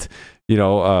adjacent,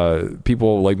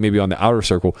 people like maybe on the outer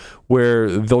circle, where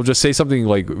they'll just say something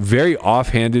like very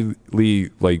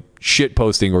offhandedly, like shit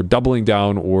posting or doubling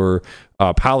down or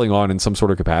piling on in some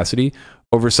sort of capacity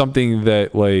over something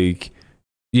that, like,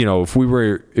 if we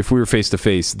were face to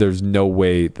face, there's no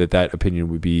way that opinion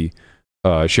would be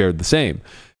shared the same.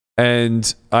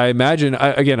 And I imagine,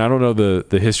 I don't know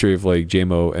the history of like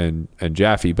JMO and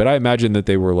Jaffe, but I imagine that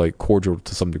they were like cordial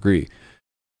to some degree.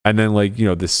 And then like,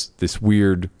 this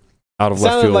weird out of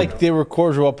left field. Sounded like they were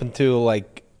cordial up until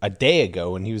like a day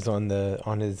ago when he was on his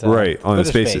on the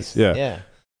Spaces. Yeah.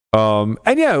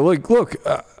 And yeah, like, look,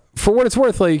 for what it's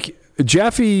worth, like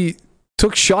Jaffe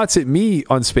took shots at me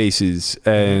on Spaces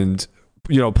and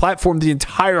platformed the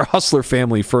entire Hustler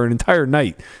family for an entire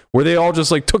night where they all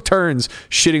just like took turns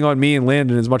shitting on me and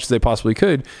Landon as much as they possibly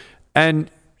could.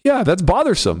 And yeah, that's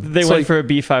bothersome. They went for a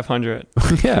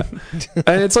B500. Yeah.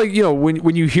 And it's like,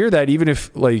 when you hear that, even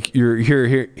if like you're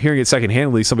hearing it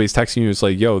secondhandly, somebody's texting you, it's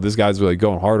like, yo, this guy's like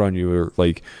going hard on you, or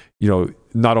like,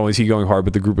 not only is he going hard,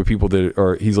 but the group of people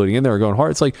that he's letting in there are going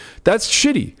hard. It's like, that's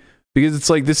shitty. Because it's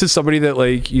like, this is somebody that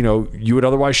like, you would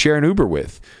otherwise share an Uber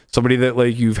with, somebody that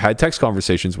like you've had text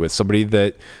conversations with, somebody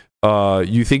that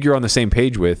you think you're on the same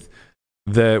page with,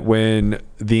 that when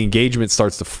the engagement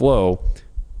starts to flow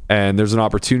and there's an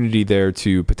opportunity there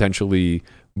to potentially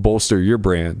bolster your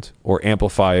brand or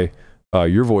amplify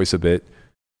your voice a bit,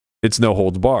 it's no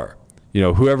holds bar.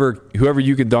 Whoever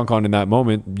you can dunk on in that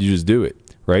moment, you just do it,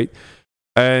 right?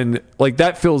 And like,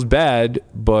 that feels bad,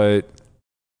 but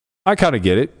I kind of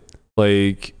get it.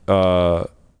 Like, I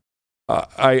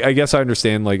guess I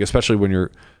understand, like, especially when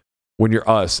you're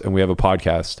us and we have a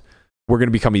podcast, we're going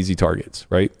to become easy targets,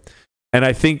 right? And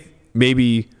I think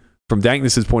maybe from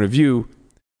Dankness's point of view,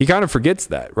 he kind of forgets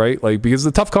that, right? Like, because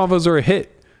the tough convos are a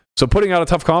hit. So putting out a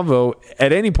tough convo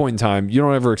at any point in time, you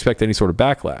don't ever expect any sort of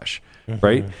backlash,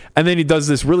 right? And then he does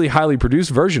this really highly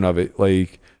produced version of it,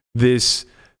 like this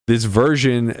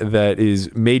version that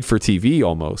is made for TV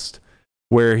almost,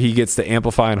 where he gets to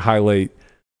amplify and highlight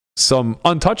some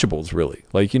untouchables, really.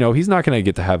 Like, he's not going to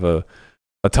get to have a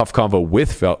tough convo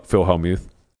with Phil Hellmuth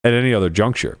at any other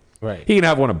juncture. Right. He can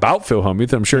have one about Phil Hellmuth,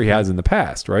 and I'm sure he has in the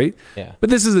past, right? Yeah. But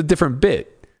this is a different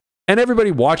bit. And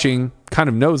everybody watching kind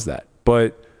of knows that.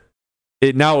 But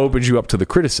it now opens you up to the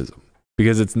criticism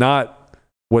because it's not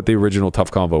what the original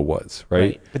tough convo was,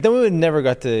 right? But then we would never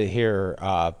got to hear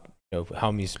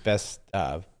Hellmuth's best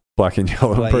Black and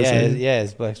yellow person. Yeah,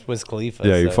 it's Wiz Khalifa.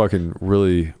 Yeah, you fucking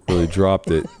really dropped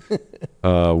it.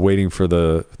 Waiting for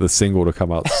the single to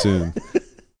come out soon.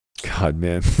 God,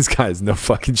 man, this guy has no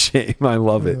fucking shame. I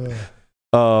love it.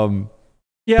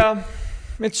 Yeah,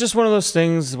 it's just one of those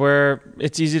things where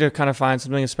it's easy to kind of find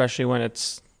something, especially when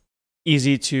it's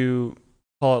easy to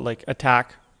call it like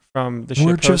attack from the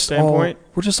shitpost standpoint.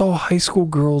 We're just all high school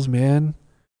girls, man.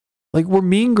 Like, we're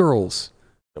Mean Girls.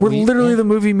 We're literally the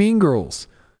movie Mean Girls.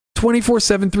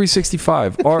 24/7,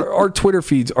 365. Our Twitter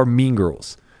feeds are Mean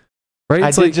Girls, right?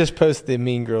 I did just post the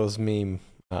Mean Girls meme.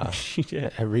 Yeah.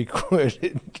 I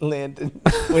recorded Landon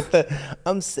with the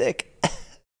 "I'm sick."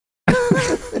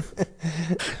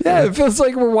 Yeah, it feels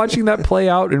like we're watching that play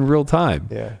out in real time.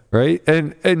 Yeah, right.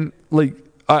 And like,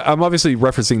 I'm obviously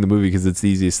referencing the movie because it's the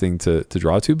easiest thing to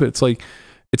draw to, but it's like,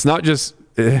 it's not just.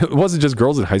 It wasn't just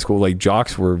girls in high school. Like,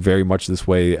 jocks were very much this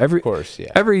way. Of course,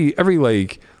 yeah. Every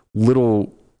like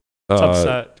little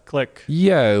subset click.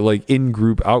 Yeah, like in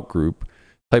group, out group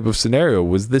type of scenario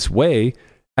was this way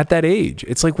at that age.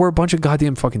 It's like we're a bunch of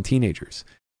goddamn fucking teenagers.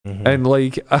 And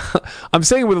like, I'm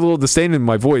saying it with a little disdain in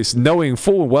my voice, knowing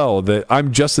full well that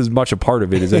I'm just as much a part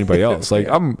of it as anybody else. Like,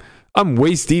 I'm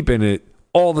waist deep in it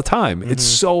all the time. It's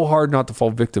so hard not to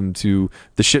fall victim to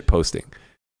the shit posting.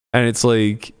 And it's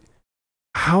like,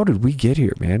 how did we get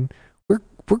here, man? We're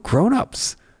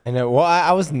grown-ups. I know. Well,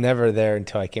 I was never there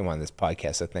until I came on this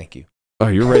podcast, so thank you. Oh,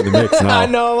 you're right in the mix now. I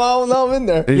know. I'm in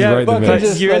there. He's right in the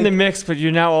mix. You're in the mix, but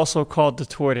you're now also called the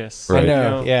tortoise. Right. I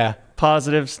know. Yeah.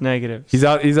 Positives, negatives. He's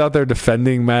out there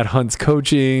defending Matt Hunt's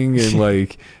coaching and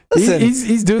like Listen,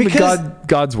 he's doing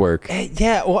God's work.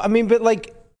 Yeah. Well, I mean, but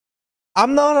like,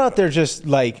 I'm not out there just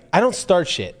like, I don't start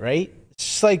shit, right? It's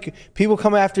just like, people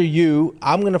come after you,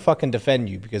 I'm gonna fucking defend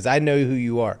you because I know who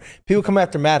you are. People come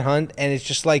after Matt Hunt, and it's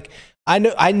just like, I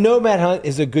know Matt Hunt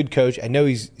is a good coach. I know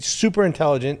he's super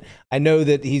intelligent. I know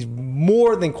that he's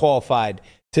more than qualified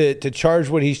to charge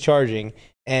what he's charging.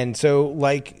 And so,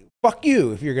 like, fuck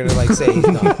you if you're gonna like say he's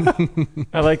not.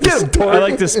 I like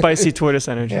the spicy tortoise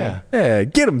energy. Yeah,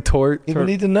 get him, Tort. People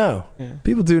need to know. Yeah.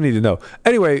 People do need to know.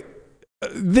 Anyway,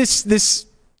 the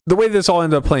way this all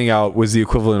ended up playing out was the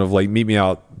equivalent of like meet me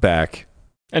out back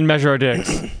and measure our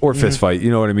dicks or fist fight.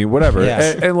 You know what I mean? Whatever.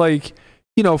 Yes. And like,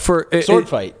 for Sword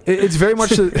fight. It's very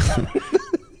much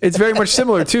it's very much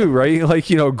similar too, right? Like,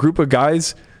 a group of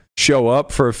guys show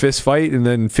up for a fist fight, and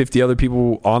then 50 other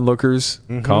people, onlookers,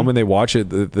 come and they watch it,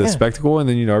 the spectacle, and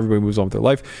then everybody moves on with their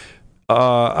life.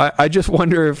 I just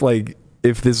wonder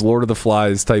if this Lord of the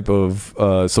Flies type of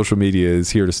social media is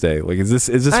here to stay. Like, is this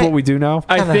what we do now?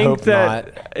 I think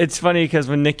that it's funny because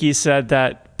when Nikki said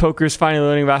that poker's finally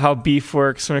learning about how beef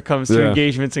works when it comes to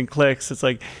engagements and clicks, it's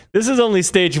like, this is only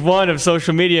stage 1 of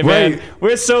social media, man. Right.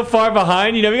 We're so far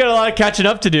behind. We got a lot of catching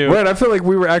up to do. Right. I feel like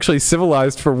we were actually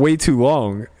civilized for way too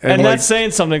long. And that's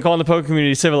saying something, calling the poker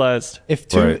community civilized. If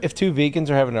two vegans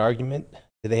are having an argument,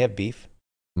 do they have beef?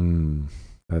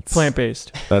 That's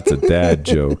plant-based. That's a dad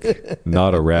joke,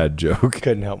 not a rad joke.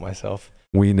 Couldn't help myself.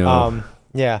 We know.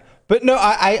 Yeah. But no,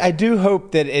 I do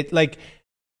hope that it,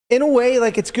 in a way,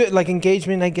 it's good.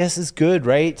 Engagement, I guess, is good,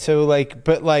 right? So,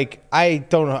 but I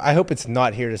don't know. I hope it's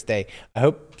not here to stay. I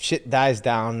hope shit dies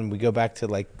down and we go back to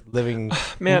living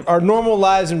our normal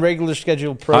lives and regular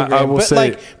scheduled program. I will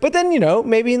say, but then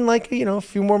maybe in a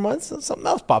few more months, something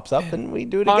else pops up and we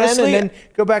do it honestly, again and then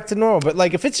go back to normal.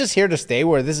 But if it's just here to stay,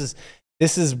 where this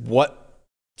is what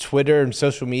Twitter and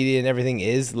social media and everything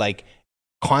is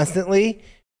constantly,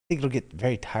 I think it'll get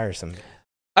very tiresome.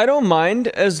 I don't mind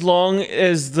as long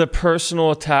as the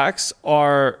personal attacks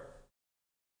are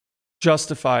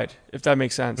justified, if that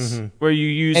makes sense. Where you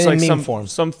use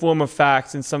some form of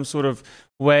facts in some sort of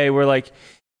way where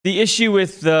the issue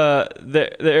with the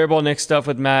Airball Nick stuff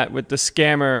with Matt, with the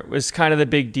scammer, was kind of the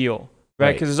big deal,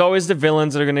 right? Because there's always the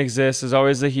villains that are going to exist. There's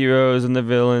always the heroes and the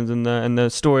villains and the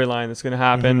storyline that's going to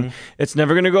happen. It's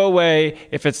never going to go away.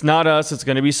 If it's not us, it's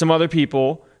going to be some other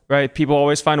people. Right? People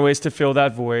always find ways to fill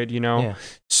that void, Yeah.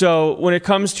 So when it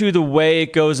comes to the way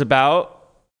it goes about,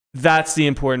 that's the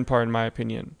important part, in my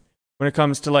opinion. When it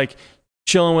comes to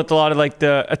chilling with a lot of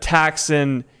the attacks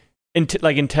and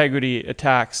integrity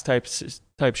attacks type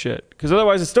shit, because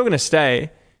otherwise it's still gonna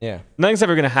stay. Yeah. Nothing's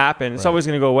ever gonna happen. It's always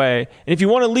gonna go away. And if you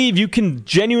want to leave, you can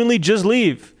genuinely just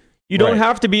leave. You don't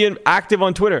have to be active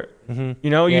on Twitter.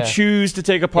 You choose to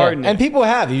take a part in it. And people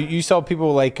have. You saw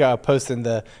people posting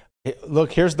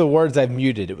look, here's the words I've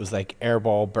muted. It was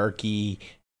Airball, Berkey,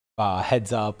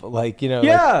 heads up, so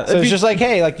it's just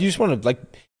hey, you just want to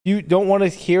you don't want to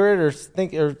hear it or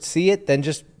think or see it, then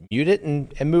just mute it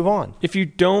and move on. If you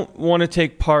don't want to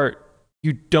take part,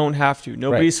 you don't have to.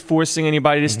 Nobody's forcing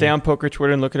anybody to stay on poker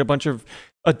Twitter and look at a bunch of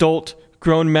adult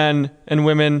grown men and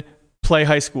women play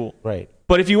high school. Right.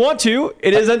 But if you want to,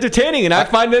 it is entertaining, and I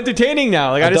find it entertaining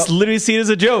now. I just literally see it as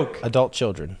a joke. Adult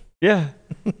children. Yeah.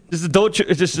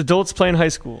 Just adults playing high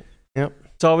school. Yep.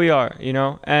 That's all we are,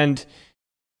 and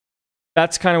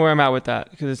that's kind of where I'm at with that,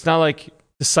 because it's not like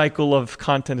the cycle of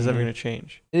content is ever going to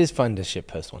change. It is fun to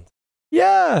shitpost once.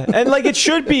 Yeah, and it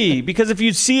should be, because if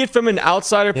you see it from an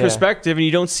outsider perspective and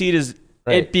you don't see it as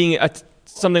it being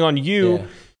something on you,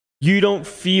 you don't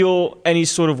feel any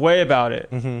sort of way about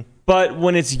it. But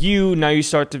when it's you, now you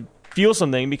start to feel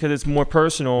something because it's more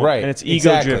personal and it's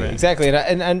ego driven. Exactly.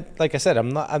 And like I said, I'm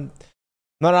not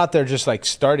out there just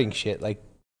starting shit.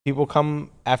 People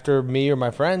come after me or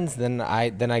my friends, then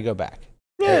I go back.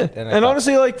 Yeah. And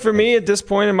honestly, for me at this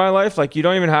point in my life, you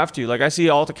don't even have to. I see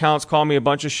alt accounts call me a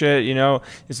bunch of shit,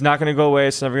 it's not going to go away.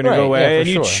 It's never going to go away. And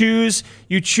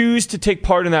you choose to take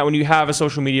part in that when you have a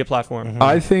social media platform.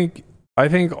 I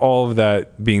think all of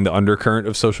that being the undercurrent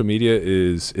of social media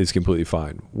is completely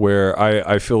fine. Where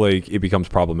I feel like it becomes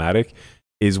problematic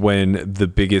is when the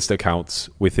biggest accounts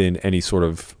within any sort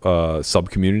of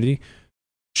sub community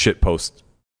shit post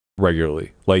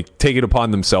regularly, take it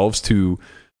upon themselves to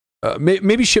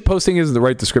maybe shit posting isn't the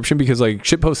right description, because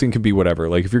shit posting can be whatever.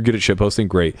 If you're good at shit posting,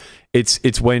 great.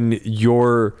 It's when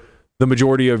the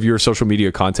majority of your social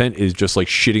media content is just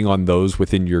shitting on those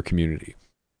within your community,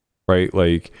 right?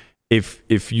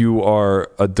 If you are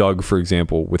a Doug, for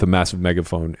example, with a massive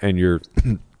megaphone and you're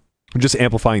just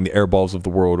amplifying the airballs of the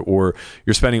world, or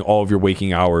you're spending all of your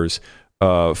waking hours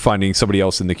finding somebody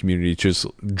else in the community to just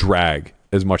drag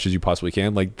as much as you possibly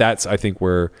can, that's, I think,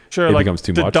 where it becomes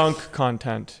too much. The dunk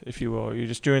content, if you will. You're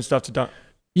just doing stuff to dunk.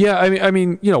 Yeah, I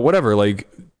mean, whatever.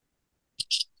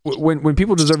 When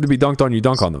people deserve to be dunked on, you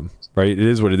dunk on them, right? It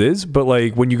is what it is. But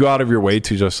when you go out of your way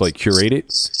to just curate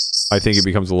it, I think it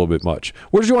becomes a little bit much.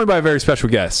 We're joined by a very special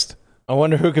guest. I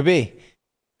wonder who it could be.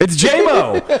 It's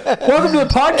J-Mo. Welcome to the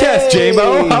podcast,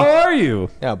 J-Mo. How are you?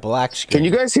 Yeah, black screen. Can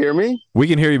you guys hear me? We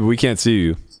can hear you, but we can't see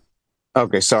you.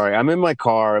 Okay, sorry. I'm in my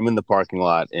car. I'm in the parking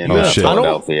lot in shit.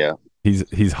 Philadelphia.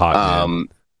 He's hot, man.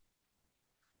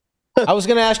 I was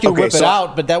going to ask you to whip it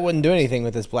out, but that wouldn't do anything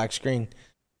with this black screen.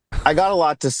 I got a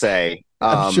lot to say.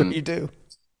 I'm sure you do.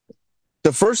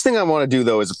 The first thing I want to do,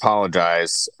 though, is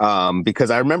apologize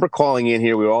because I remember calling in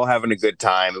here. We were all having a good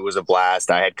time. It was a blast.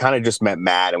 I had kind of just met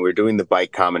Matt, and we were doing the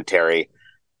bike commentary.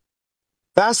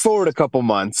 Fast forward a couple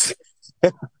months,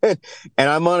 and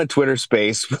I'm on a Twitter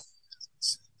space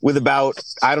with about,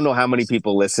 I don't know how many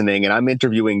people listening, and I'm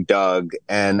interviewing Doug,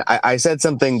 and I said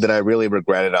something that I really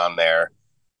regretted on there.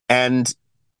 And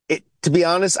to be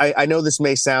honest, I know this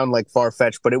may sound like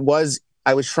far-fetched, but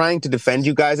I was trying to defend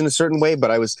you guys in a certain way,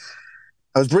 but I was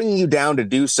bringing you down to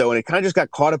do so, and it kind of just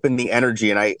got caught up in the energy,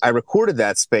 and I recorded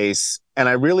that space, and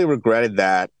I really regretted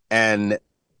that, and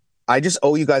I just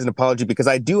owe you guys an apology because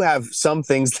I do have some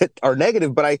things that are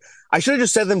negative, but I should have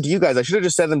just said them to you guys. I should have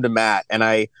just said them to Matt, and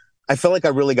I felt like I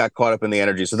really got caught up in the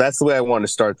energy, so that's the way I wanted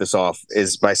to start this off,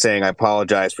 is by saying I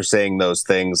apologize for saying those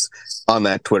things on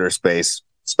that Twitter space.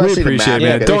 We Especially appreciate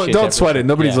it, man. Don't sweat it.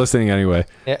 Nobody's listening anyway.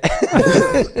 Yeah.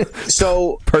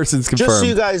 So person's confirmed.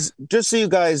 Just so you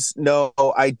guys know,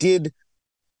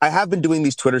 I have been doing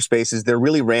these Twitter spaces. They're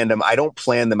really random. I don't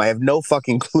plan them. I have no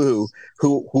fucking clue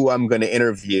who I'm going to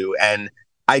interview. And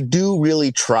I do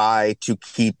really try to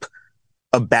keep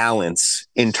a balance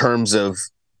in terms of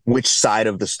which side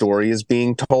of the story is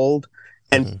being told.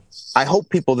 And I hope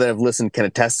people that have listened can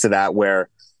attest to that, where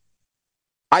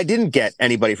I didn't get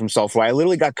anybody from Soulfly. I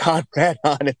literally got Conrad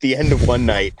on at the end of one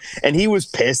night, and he was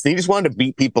pissed. And he just wanted to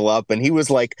beat people up. And he was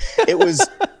like,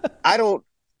 I don't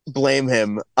blame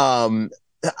him.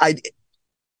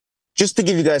 Just to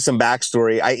give you guys some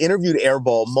backstory, I interviewed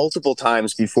Airball multiple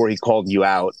times before he called you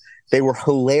out. They were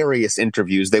hilarious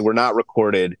interviews. They were not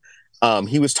recorded.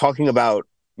 He was talking about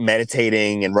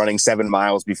meditating and running 7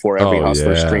 miles before every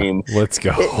Hustler stream. Let's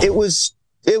go. It was,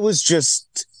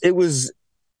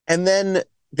 and then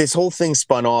this whole thing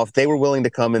spun off. They were willing to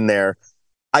come in there.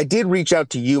 I did reach out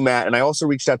to you, Matt, and I also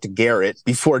reached out to Garrett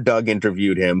before Doug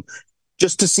interviewed him,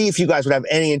 just to see if you guys would have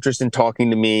any interest in talking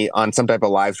to me on some type of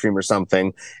live stream or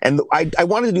something. And I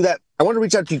wanted to do that. I wanted to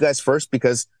reach out to you guys first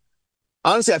because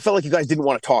honestly, I felt like you guys didn't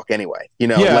want to talk anyway. You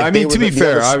know? Yeah, like I mean, to be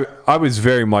fair, I was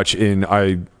very much in,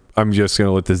 I'm just going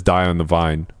to let this die on the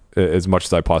vine as much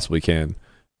as I possibly can.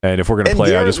 And if we're going to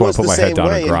play, I just want to put my head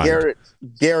down and grind.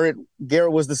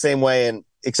 Garrett was the same way, and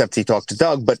except he talked to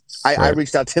Doug, but I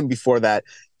reached out to him before that.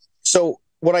 So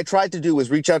what I tried to do was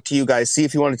reach out to you guys, see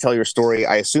if you want to tell your story.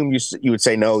 I assumed you would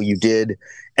say no, you did.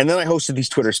 And then I hosted these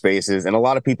Twitter spaces, and a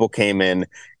lot of people came in,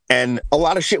 and a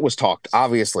lot of shit was talked,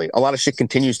 obviously. A lot of shit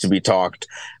continues to be talked.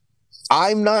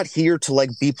 I'm not here to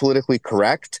be politically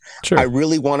correct. Sure. I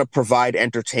really want to provide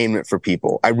entertainment for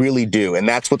people. I really do. And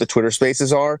that's what the Twitter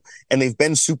spaces are. And they've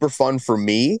been super fun for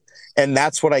me. And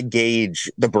that's what I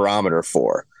gauge the barometer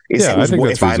for.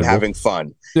 If I'm having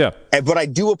fun. Yeah. But I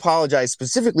do apologize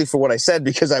specifically for what I said,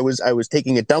 because I was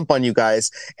taking a dump on you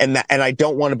guys, and I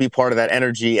don't want to be part of that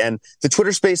energy. And the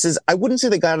Twitter spaces, I wouldn't say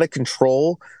they got out of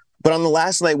control, but on the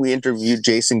last night we interviewed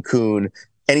Jason Kuhn,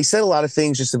 and he said a lot of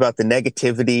things just about the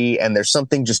negativity, and there's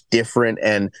something just different,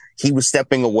 and he was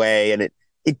stepping away, and it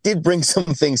did bring some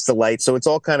things to light. So it's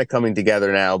all kind of coming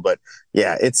together now. But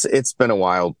yeah, it's been a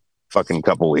wild fucking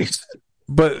couple weeks.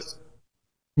 But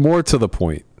more to the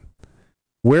point,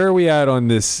 where are we at on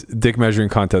this dick measuring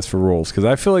contest for rules? Because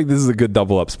I feel like this is a good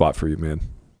double up spot for you, man.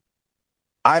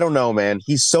 I don't know, man.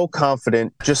 He's so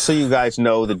confident. Just so you guys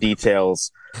know the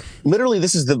details. Literally,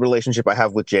 this is the relationship I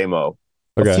have with J-Mo.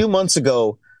 Okay. A few months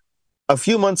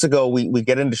ago, we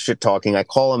get into shit talking. I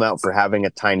call him out for having a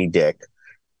tiny dick.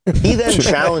 He then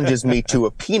challenges me to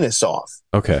a penis off.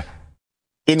 Okay.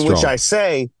 Which I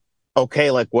say, okay,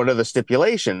 what are the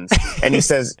stipulations? And he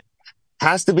says,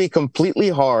 has to be completely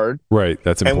hard. Right,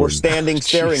 that's important. And we're standing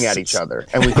staring at each other,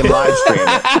 and we can live stream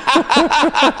it.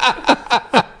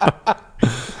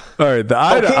 All right, the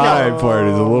eye-to-eye part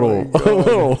is a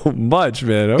little much,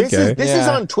 man. Okay. This is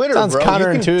on Twitter, sounds bro.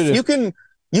 Counterintuitive.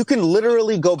 You can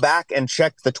literally go back and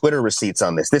check the Twitter receipts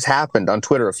on this. This happened on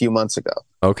Twitter a few months ago.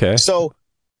 Okay. So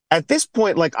at this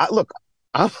point,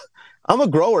 I'm a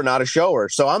grower, not a shower.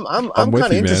 So I'm kind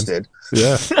of interested. Man.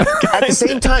 Yeah. At the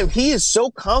same time, he is so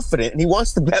confident and he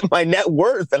wants to bet my net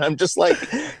worth. And I'm just like,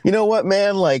 you know what,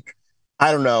 man? I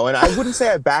don't know. And I wouldn't say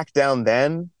I backed down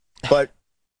then, but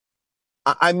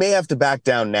I may have to back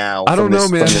down now. I don't know,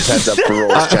 man. From this heads up for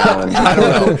rules challenge. I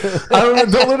don't know.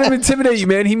 Don't let him intimidate you,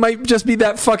 man. He might just be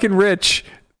that fucking rich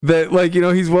that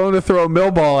he's willing to throw a mill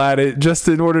ball at it just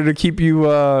in order to keep you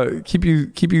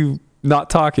not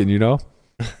talking,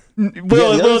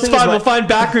 Will, it's fine. We'll find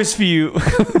backers for you.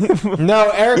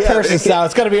 No, Eric Persons style.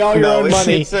 It's got to be all your own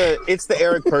money. It's the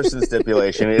Eric Person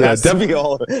stipulation. It has to be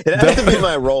all. It has to be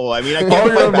my role. I mean, I can't all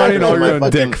your own money and all your own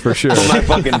fucking, dick for sure. For my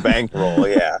fucking bankroll,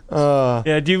 yeah.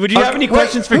 Yeah, dude. Would you have any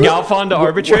questions for Galfon to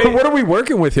arbitrate? What are we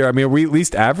working with here? I mean, are we at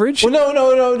least average? Well,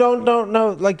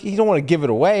 no. Like, you don't want to give it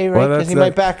away, right? Because he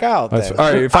might back out. All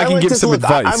right, if I can give some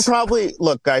advice. I'm probably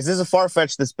look, guys. This is a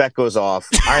far-fetched. This bet goes off.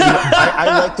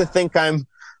 I like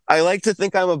to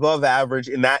think I'm above average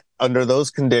in that under those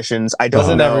conditions. I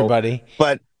don't know everybody,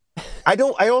 but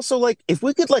I also like if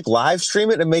we could like live stream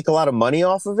it and make a lot of money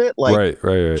off of it. Like,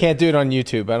 right. Can't do it on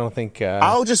YouTube. I don't think.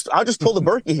 I'll just pull the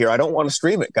Berkey here. I don't want to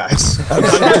stream it, guys. I'm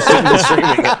not interested in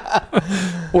streaming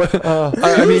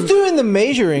it. Who's doing the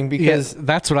measuring? Because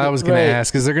that's what I was going to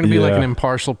ask. Is there going to be like an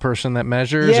impartial person that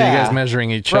measures? Or are you guys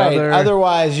measuring each other?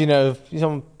 Otherwise,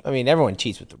 everyone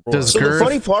cheats with the rules. So the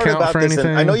funny part about this,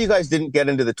 and I know you guys didn't get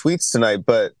into the tweets tonight,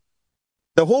 but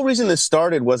the whole reason this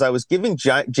started was I was giving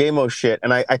JMO shit,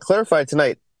 and I clarified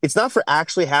tonight. It's not for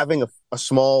actually having a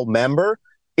small member.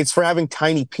 It's for having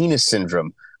tiny penis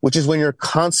syndrome, which is when you're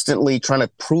constantly trying to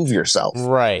prove yourself.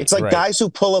 Right. It's like guys who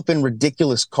pull up in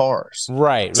ridiculous cars.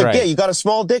 Right. It's like, yeah, you got a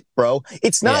small dick, bro.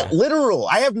 It's not literal.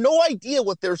 I have no idea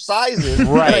what their size is, and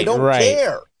I don't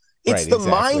care. It's the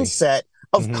mindset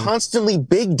of constantly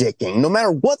big dicking, no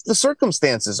matter what the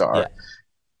circumstances are. Yeah.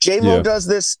 J-Mo does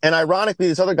this, and ironically,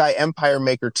 this other guy, Empire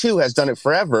Maker 2, has done it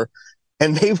forever,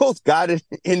 and they both got it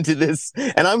into this,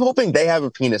 and I'm hoping they have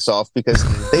a penis off because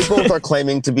they both are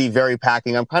claiming to be very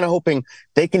packing. I'm kind of hoping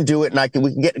they can do it, and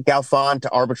we can get Galfon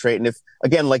to arbitrate, and if,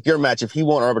 again, like your match, if he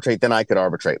won't arbitrate, then I could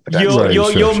arbitrate.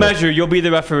 You'll measure. You'll be the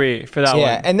referee for that one.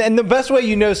 Yeah, and the best way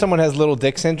you know someone has little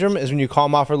dick syndrome is when you call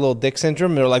them off for little dick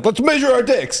syndrome, and they're like, let's measure our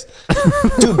dicks.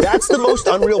 Dude, that's the most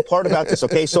unreal part about this,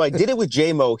 okay? So I did it with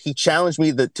J-Mo. He challenged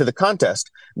me to the contest.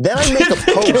 Then I make a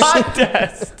post.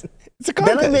 Contest.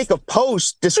 Then I make a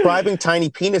post describing tiny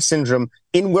penis syndrome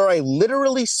in where I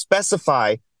literally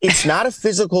specify it's not a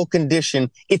physical condition,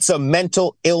 it's a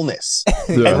mental illness.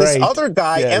 And this other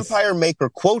guy, Empire Maker,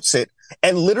 quotes it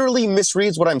and literally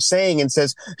misreads what I'm saying and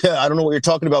says, I don't know what you're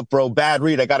talking about, bro. Bad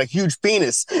read. I got a huge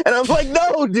penis. And I'm like,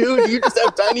 no, dude, you just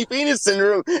have tiny penis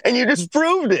syndrome and you just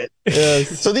proved it.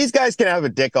 Yes. So these guys can have a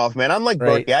dick off, man. I'm like,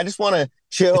 Berkey, I just want to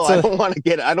chill. I don't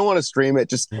want to stream it.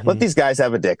 Just let these guys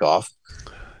have a dick off.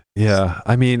 Yeah,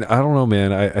 I mean, I don't know,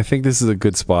 man. I think this is a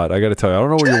good spot. I got to tell you, I don't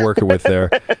know what you're working with there,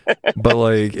 but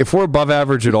like, if we're above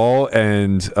average at all,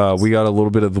 and we got a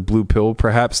little bit of the blue pill,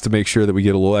 perhaps to make sure that we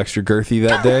get a little extra girthy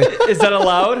that day. Is that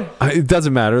allowed? It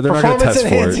doesn't matter. They're not going to test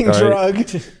for it. Drug.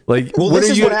 Right? Like, well, this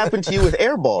is what happened to you with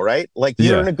Airball, right? Like,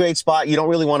 you're in a great spot. You don't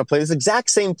really want to play. It's the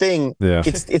exact same thing. Yeah.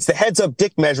 It's the heads up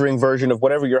dick measuring version of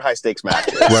whatever your high stakes match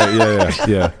is. Right.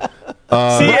 Yeah. See,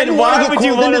 and why would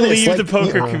you want to leave the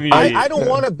poker community? I don't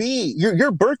want to be.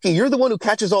 You're Berkey. You're the one who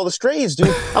catches all the strays, dude.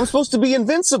 I'm supposed to be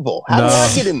invincible. How do I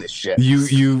get in this shit?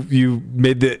 You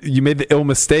made the ill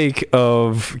mistake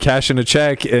of cashing a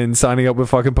check and signing up with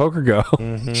fucking Poker Go.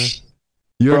 Mm-hmm.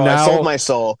 I sold my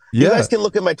soul. Yeah. You guys can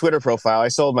look at my Twitter profile. I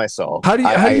sold my soul. How do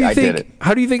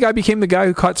you think I became the guy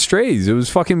who caught strays? It was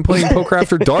fucking playing Poker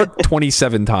After Dark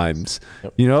 27 times.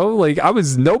 You know, like I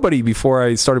was nobody before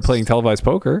I started playing televised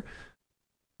poker.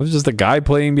 I was just a guy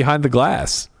playing behind the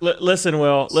glass. Listen,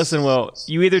 Will.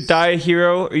 You either die a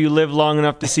hero or you live long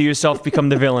enough to see yourself become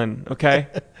the villain, okay?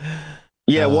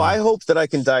 Yeah, well, I hope that I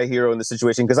can die a hero in this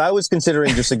situation because I was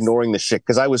considering just ignoring the shit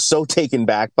because I was so taken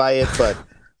back by it, but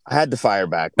I had to fire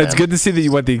back, man. It's good to see that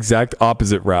you went the exact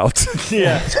opposite route.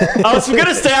 Yeah. I was going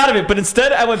to stay out of it, but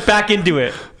instead I went back into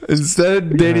it.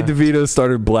 Instead, Danny DeVito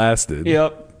started blasted.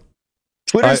 Yep.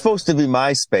 Twitter's supposed to be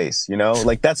my space, you know?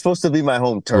 Like, that's supposed to be my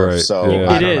home turf, so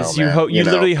yeah. It is. You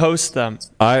literally host them.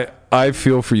 I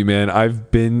feel for you, man.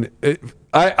 I've been...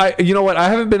 you know what? I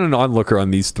haven't been an onlooker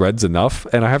on these threads enough,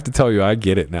 and I have to tell you, I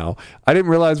get it now. I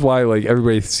didn't realize why like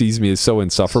everybody sees me as so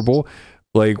insufferable.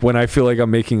 Like when I feel like I'm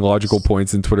making logical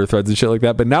points in Twitter threads and shit like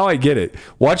that. But now I get it.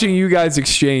 Watching you guys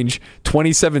exchange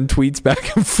 27 tweets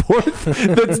back and forth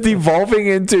that's devolving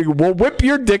into, well, whip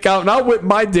your dick out and I'll whip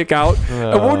my dick out.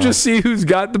 And we'll just see who's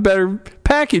got the better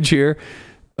package here.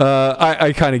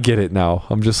 I kind of get it now.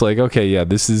 I'm just like, okay, yeah,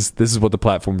 this is what the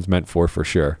platform's meant for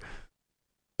sure.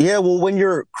 Yeah, well, when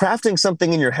you're crafting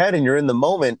something in your head and you're in the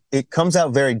moment, it comes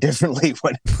out very differently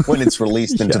when it's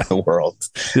released into the world.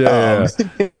 Yeah.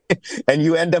 And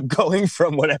you end up going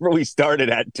from whatever we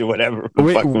started at to whatever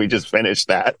we just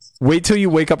finished at. Wait till you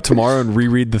wake up tomorrow and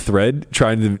reread the thread,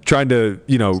 trying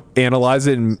to analyze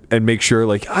it and make sure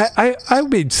like I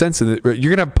made sense of it.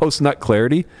 You're gonna have post nut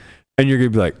clarity, and you're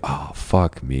gonna be like, oh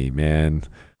fuck me, man.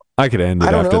 I could end it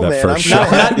I don't after know, that man. first I'm shot.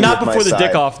 kinda happy Not with my before the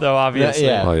dick side. off, though, obviously.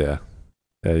 Yeah. Oh yeah.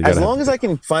 Yeah, you As gotta long as I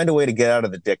can find a way to get out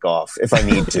of the dick off, if I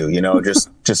need to,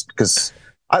 just because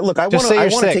I want Just say to. I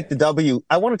you're want to sick. take the W.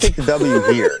 I want to take the W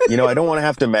here. I don't want to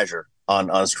have to measure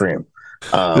on stream.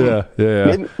 yeah.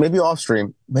 Maybe off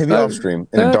stream. Maybe Uh, off stream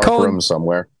in a dark call room in-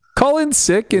 somewhere. Call in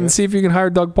sick and see if you can hire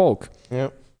Doug Polk.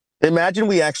 Yep. Imagine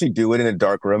we actually do it in a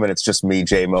dark room and it's just me,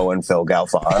 J-Mo, and Phil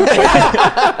Galfon.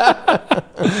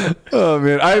 Oh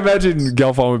man, I imagine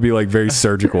Gelfon would be like very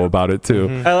surgical about it too.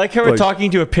 I like how we're Like- talking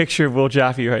to a picture of Will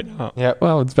Jaffe right now. Yep.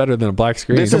 Well, it's better than a black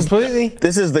screen. This is- Completely.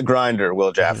 This is the grinder,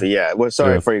 Will Jaffe. Yeah. Well,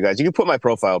 sorry Yeah. for you guys. You can put my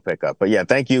profile pic up, but yeah,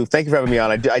 thank you for having me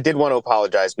on. I did want to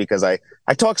apologize because I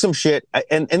talk some shit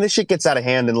and this shit gets out of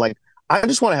hand and like I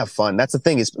just want to have fun. That's the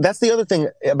thing that's the other thing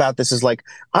about this is like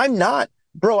I'm not.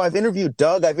 Bro, I've interviewed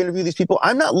Doug. I've interviewed these people.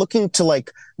 I'm not looking to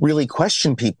like really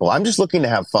question people. I'm just looking to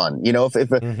have fun.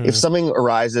 If something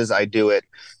arises, I do it.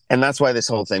 And that's why this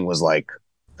whole thing was like,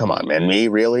 come on, man, me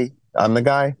really? I'm the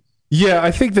guy. Yeah,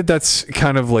 I think that's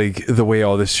kind of like the way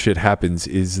all this shit happens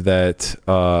is that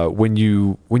when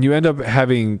you end up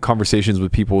having conversations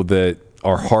with people that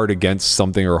are hard against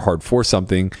something or hard for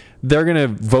something, they're going to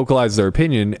vocalize their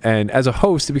opinion. And as a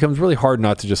host, it becomes really hard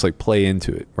not to just like play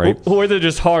into it, right? Or they're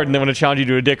just hard and they want to challenge you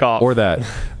to a dick off. Or that.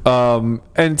 And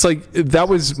it's like, that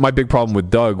was my big problem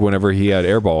with Doug whenever he had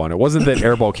Airball on. It wasn't that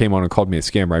Airball came on and called me a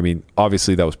scammer. I mean,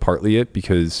 obviously that was partly it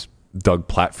because Doug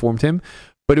platformed him.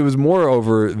 But it was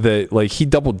moreover that like he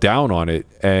doubled down on it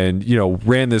and,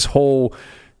 ran this whole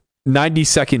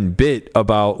 90-second bit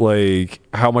about like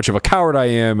how much of a coward I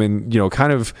am and,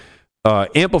 kind of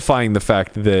amplifying the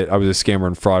fact that I was a scammer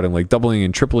and fraud and like doubling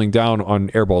and tripling down on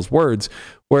Airball's words,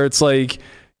 where it's like,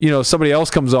 somebody else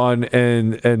comes on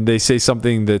and they say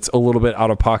something that's a little bit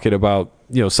out of pocket about,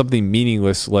 something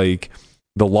meaningless like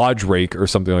the lodge rake or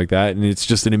something like that. And it's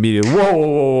just an immediate,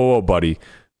 whoa, buddy.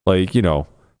 Like,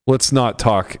 let's not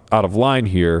talk out of line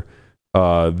here.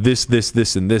 This,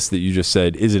 and this that you just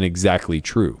said isn't exactly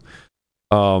true.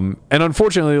 And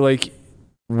unfortunately, like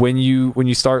when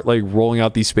you start like rolling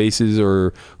out these spaces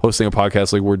or hosting a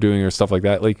podcast like we're doing or stuff like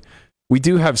that, like we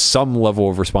do have some level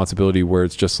of responsibility where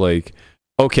it's just like,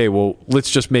 okay, well, let's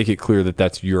just make it clear that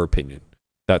that's your opinion,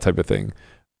 that type of thing.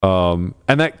 And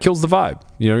that kills the vibe.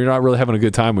 You're not really having a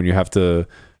good time when you have to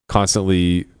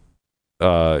constantly,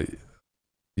 kind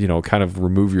of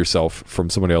remove yourself from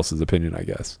somebody else's opinion, I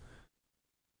guess.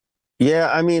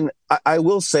 Yeah, I mean, I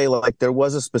will say like there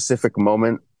was a specific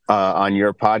moment on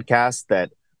your podcast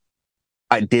that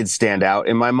I did stand out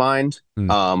in my mind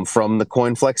from the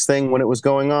CoinFlex thing when it was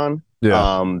going on.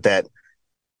 Yeah. That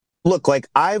look like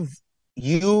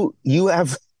you've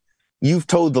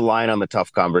towed the line on the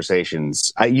tough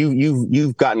conversations.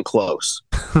 You've gotten close,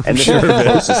 and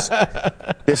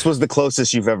this was the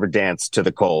closest you've ever danced to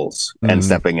the coals and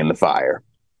stepping in the fire.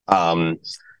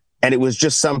 And it was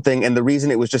just something, and the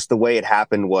reason it was just the way it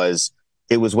happened was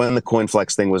it was when the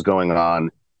CoinFlex thing was going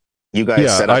on. You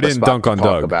guys set up I didn't dunk on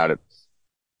Doug about it.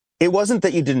 It wasn't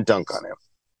that you didn't dunk on him.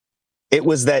 It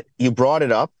was that you brought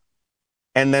it up,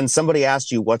 and then somebody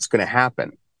asked you what's going to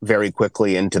happen very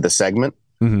quickly into the segment,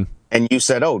 and you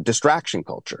said, "Oh, distraction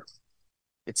culture.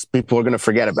 It's people are going to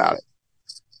forget about it."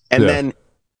 And then,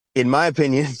 in my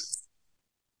opinion,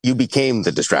 you became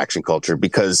the distraction culture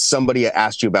because somebody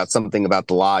asked you about something about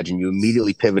the lodge and you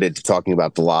immediately pivoted to talking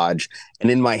about the lodge.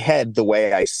 And in my head, the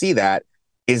way I see that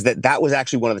is that was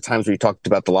actually one of the times where you talked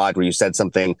about the lodge, where you said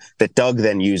something that Doug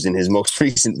then used in his most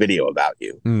recent video about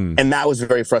you. And that was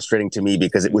very frustrating to me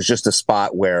because it was just a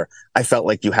spot where I felt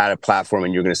like you had a platform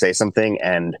and you were going to say something.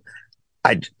 And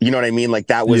you know what I mean? Like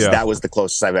that was the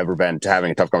closest I've ever been to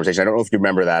having a tough conversation. I don't know if you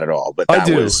remember that at all, but that I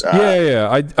do. was,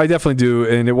 I definitely do.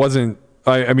 And it wasn't,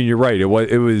 I mean, you're right. It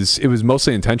was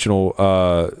mostly intentional.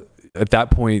 At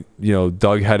that point,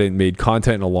 Doug hadn't made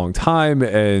content in a long time,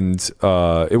 and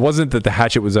it wasn't that the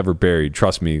hatchet was ever buried.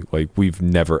 Trust me, like we've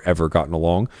never ever gotten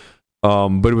along.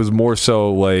 But it was more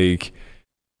so like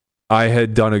I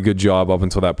had done a good job up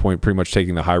until that point, pretty much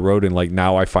taking the high road, and like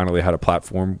now I finally had a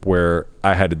platform where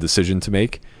I had a decision to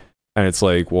make, and it's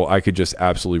like, well, I could just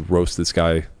absolutely roast this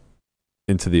guy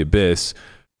into the abyss.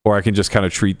 Or I can just kind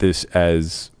of treat this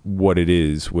as what it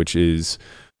is, which is,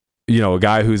 a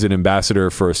guy who's an ambassador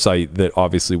for a site that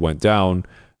obviously went down,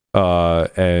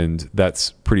 and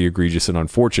that's pretty egregious and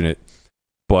unfortunate,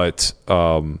 but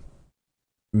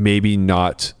maybe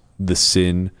not the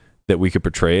sin that we could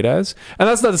portray it as. And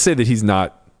that's not to say that he's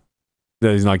not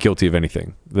guilty of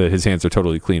anything, that his hands are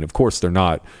totally clean. Of course they're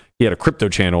not. He had a crypto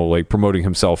channel, like promoting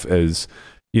himself as,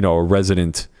 a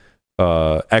resident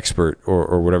expert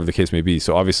or whatever the case may be.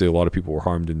 So obviously a lot of people were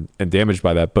harmed and damaged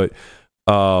by that. But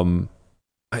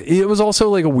it was also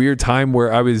like a weird time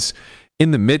where I was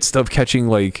in the midst of catching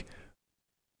like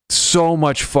so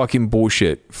much fucking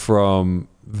bullshit from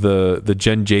the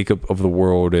Jen Jacob of the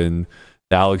world and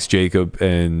the Alex Jacob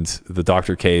and the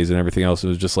Dr. K's and everything else. It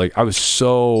was just like I was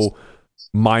so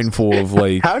mindful of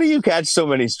like, how do you catch so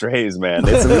many strays, man?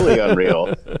 It's really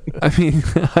unreal. I mean,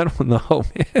 I don't know,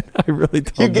 man. I really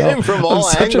don't know. You get him from all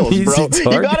angles, bro. Target.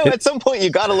 You gotta, at some point, you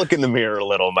gotta look in the mirror a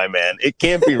little, my man. It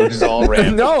can't be just all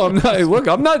random. No, I'm not. Look,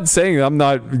 I'm not saying I'm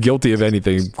not guilty of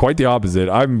anything. Quite the opposite.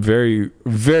 I'm very,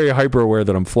 very hyper aware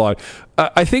that I'm flawed.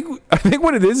 I think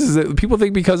what it is that people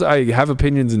think because I have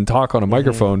opinions and talk on a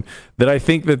microphone that I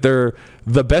think that they're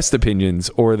the best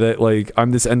opinions, or that like I'm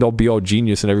this end all be all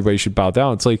genius and everybody should bow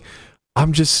down. It's like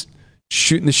I'm just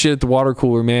shooting the shit at the water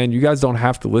cooler, man. You guys don't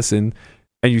have to listen,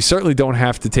 and you certainly don't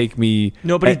have to take me.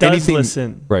 Nobody does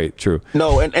listen. Right? True.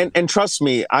 No, and trust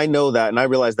me, I know that, and I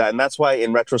realize that, and that's why,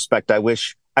 in retrospect, I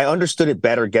wish I understood it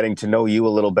better, getting to know you a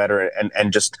little better,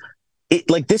 and just.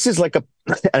 Like this is like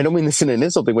I don't mean this in an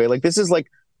insulting way. Like this is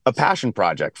like a passion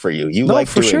project for you. You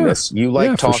like doing this. You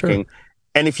like talking.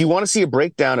 And if you want to see a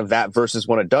breakdown of that versus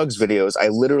one of Doug's videos,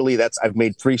 I've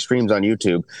made 3 streams on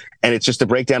YouTube, and it's just a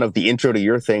breakdown of the intro to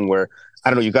your thing where, I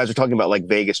don't know, you guys are talking about like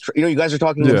Vegas. You guys are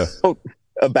talking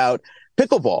about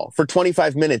pickleball for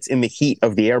 25 minutes in the heat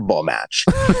of the airball match.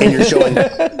 And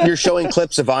you're showing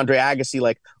clips of Andre Agassi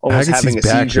like almost having a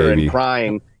seizure and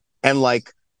crying.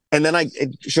 And then I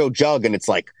show Jug, and it's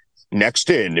like, next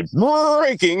in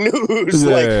breaking news,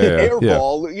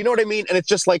 airball. You know what I mean? And it's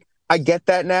just like, I get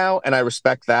that now, and I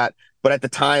respect that. But at the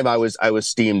time, I was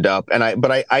steamed up, and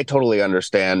I totally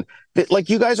understand that. Like,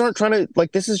 you guys aren't trying to,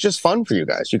 like, this is just fun for you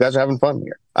guys. You guys are having fun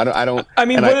here. I don't. I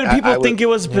mean, what did people think it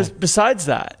was besides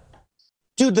that?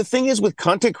 Dude, the thing is with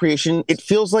content creation, it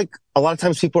feels like a lot of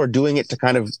times people are doing it to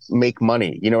kind of make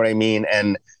money. You know what I mean?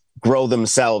 And grow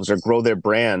themselves or grow their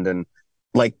brand, and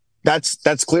like.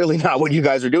 That's clearly not what you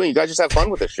guys are doing. You guys just have fun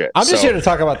with this shit. I'm just here to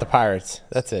talk about the Pirates.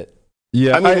 That's it.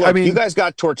 Yeah, I mean, you guys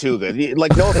got Tortuga.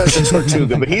 Like, no offense to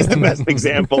Tortuga, but he's the best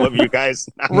example of you guys.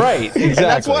 Right, exactly. And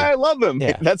that's why I love him.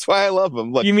 Yeah. That's why I love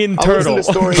him. Look, you mean I'll turtle?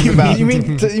 listen to stories about you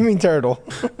mean turtle?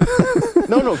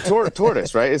 No,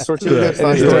 tortoise, right? It's Tortuga. It's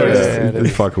not tortoise.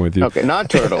 It's fucking with you. Okay, not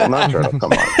turtle. Come on.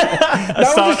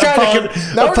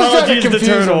 Apologies to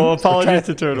turtle. Apologies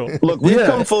to turtle. Look, we've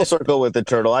come full circle with the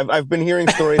turtle. I've been hearing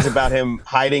stories about him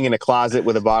hiding in a closet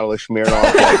with a bottle of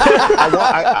Smirnoff.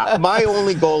 My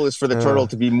only goal is for the turtle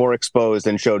to be more exposed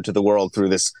and showed to the world through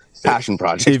this passion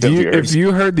project of yours. If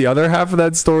you heard the other half of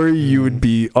that story, you would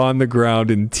be on the ground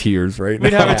in tears right now.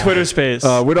 We'd have a Twitter space.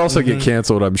 We'd also get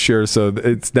canceled, I'm sure, so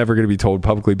it's never going to be told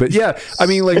publicly. But yeah, I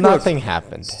mean, like, nothing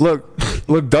happened. Look,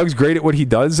 Doug's great at what he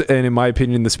does, and in my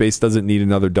opinion, the space doesn't need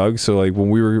another Doug. So, like, when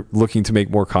we were looking to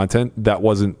make more content, that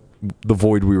wasn't the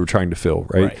void we were trying to fill,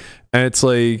 right? And it's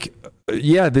like,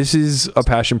 yeah, this is a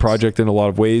passion project in a lot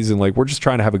of ways, and like, we're just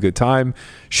trying to have a good time,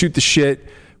 shoot the shit,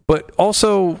 but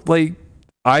also, like,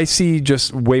 I see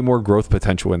just way more growth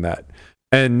potential in that.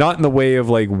 And not in the way of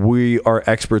like we are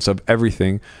experts of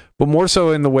everything, but more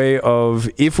so in the way of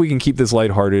if we can keep this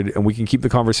lighthearted and we can keep the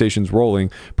conversations rolling,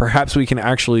 perhaps we can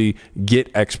actually get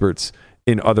experts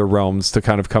in other realms to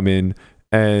kind of come in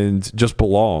and just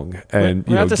belong and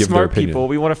we're not the give smart their opinion. People.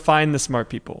 We want to find the smart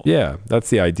people. Yeah, that's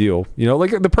the ideal.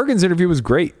 Like the Perkins interview was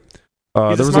great. There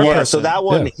was so that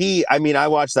one, I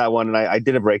watched that one, and I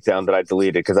did a breakdown that I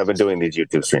deleted because I've been doing these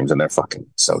YouTube streams and they're fucking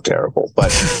so terrible.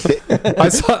 But I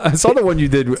saw the one you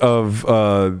did of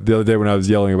the other day when I was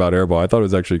yelling about airball. I thought it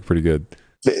was actually pretty good.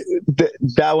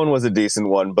 That one was a decent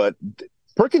one, but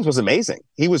Perkins was amazing.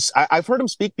 I've heard him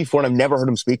speak before, and I've never heard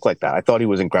him speak like that. I thought he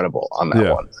was incredible on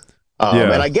that one.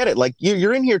 And I get it. Like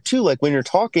you're in here too. Like when you're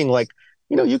talking, like,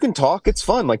 you can talk. It's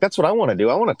fun. Like, that's what I want to do.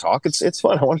 I want to talk. It's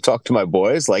fun. I want to talk to my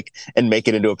boys, like, and make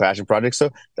it into a passion project. So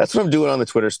that's what I'm doing on the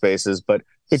Twitter spaces, but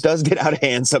it does get out of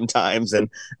hand sometimes. And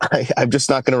I'm just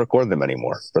not going to record them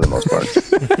anymore for the most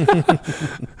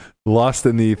part. Lost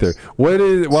in the ether. What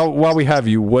is, while we have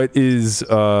you, what is,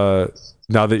 now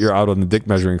that you're out on the dick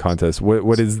measuring contest,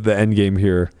 what is the end game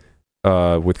here,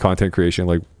 with content creation?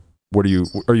 Like, are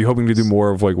you hoping to do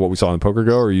more of like what we saw in Poker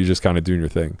Go, or are you just kind of doing your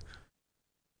thing?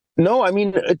 No, I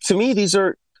mean, to me, these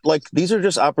are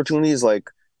just opportunities, like,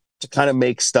 to kind of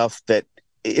make stuff that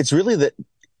it's really that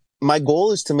my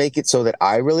goal is to make it so that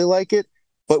I really like it,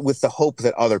 but with the hope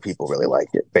that other people really like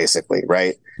it, basically.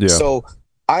 Right. Yeah. So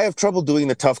I have trouble doing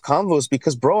the tough convos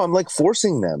because, bro, I'm like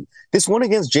forcing them. This one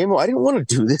against JMO, I didn't want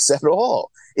to do this at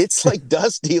all. It's like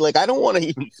dusty. Like, I don't want to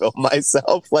even film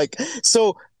myself. Like,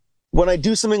 so when I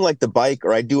do something like the bike,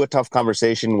 or I do a tough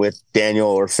conversation with Daniel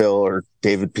or Phil or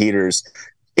David Peters,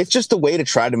 it's just a way to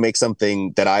try to make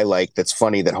something that I like, that's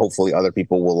funny, that hopefully other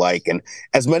people will like. And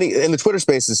as many in the Twitter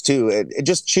spaces too, it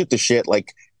just shoot the shit.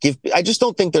 Like I just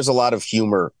don't think there's a lot of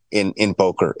humor in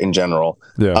poker in general.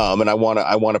 Yeah. And I want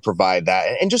to provide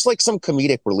that, and just like some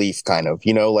comedic relief, kind of,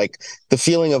 like the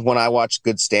feeling of when I watch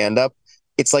good stand up,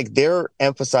 it's like they're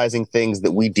emphasizing things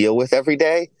that we deal with every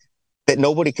day that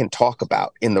nobody can talk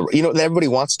about that everybody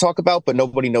wants to talk about, but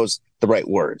nobody knows the right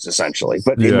words, essentially.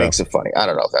 But it makes it funny. I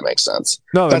don't know if that makes sense.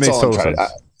 No, that That's makes all total sense.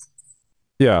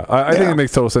 I think it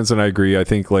makes total sense, and I agree. I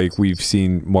think like we've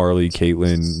seen Marley,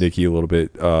 Caitlin, Nikki a little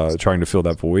bit trying to fill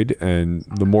that void, and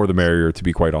the more the merrier, to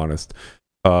be quite honest.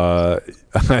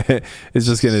 It's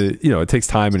just gonna, it takes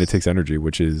time and it takes energy,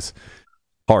 which is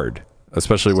hard,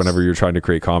 especially whenever you're trying to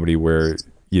create comedy where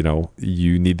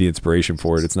you need the inspiration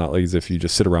for it. It's not like as if you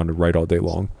just sit around and write all day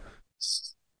long.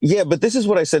 Yeah, but this is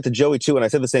what I said to Joey too, and I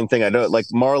said the same thing. I know, like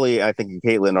Marley, I think, and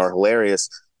Caitlin are hilarious,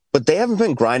 but they haven't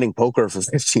been grinding poker for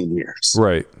 15 years.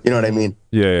 Right. You know what I mean?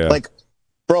 Yeah. Like,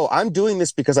 bro, I'm doing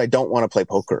this because I don't want to play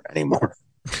poker anymore.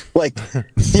 Like,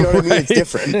 you know what I mean? It's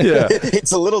different. Yeah.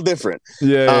 It's a little different.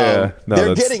 Yeah. No,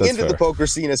 they're getting that's into fair. the poker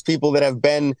scene as people that have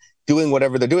been doing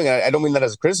whatever they're doing. I don't mean that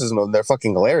as a criticism of them. They're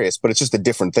fucking hilarious, but it's just a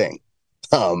different thing.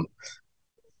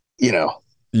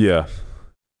 Yeah.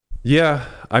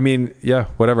 I mean,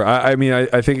 whatever.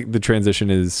 I think the transition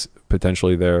is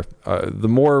potentially there. The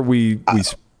more we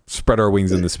spread our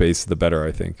wings in the space, the better,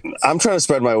 I think. I'm trying to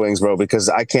spread my wings, bro, because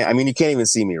I can't. I mean, you can't even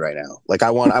see me right now. Like,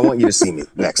 I want you to see me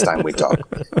next time we talk.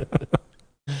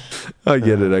 I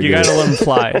get it. You gotta let them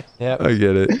fly. Yep. I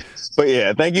get it. But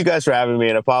yeah, thank you guys for having me,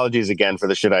 and apologies again for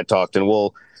the shit I talked. And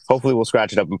hopefully we'll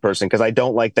scratch it up in person, because I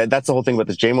don't like that. That's the whole thing about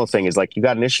this JMO thing, is like, you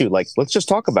got an issue, like, let's just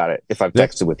talk about it. If I've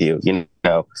texted with you,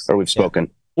 or we've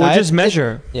spoken. Or just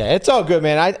measure. It's all good,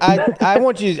 man. I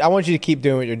want you to keep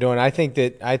doing what you're doing. I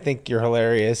think you're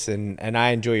hilarious, and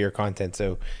I enjoy your content.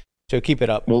 So keep it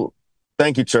up. Well,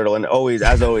 thank you, Turtle. And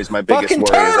as always, my biggest Fucking worry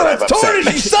is that turtle! I've It's upset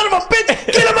tortoise, you son of a bitch!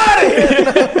 Get him out of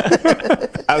here!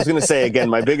 I was going to say again,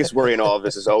 my biggest worry in all of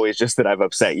this is always just that I've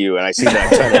upset you, and I see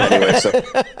that turtle anyway. So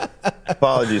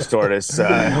apologies, Tortoise.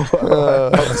 I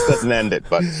hope this doesn't end it,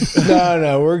 but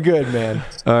No, we're good, man.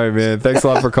 All right, man. Thanks a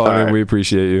lot for calling in. right. We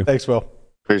appreciate you. Thanks, Will.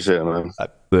 appreciate it,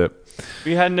 man.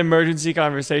 We had an emergency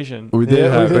conversation. We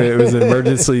did have it was an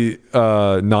emergency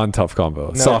non-tough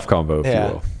combo, soft combo, if you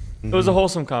will. It was a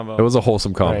wholesome combo. It was a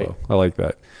wholesome combo. Right. I like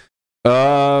that.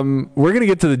 We're gonna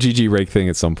get to the GG rake thing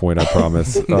at some point, I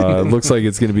promise. It looks like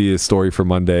it's gonna be a story for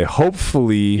Monday.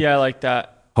 Hopefully, Yeah, I like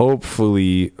that.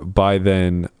 hopefully by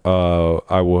then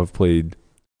I will have played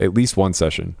at least one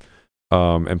session,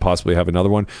 and possibly have another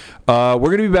one. We're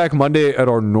gonna be back Monday at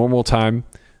our normal time,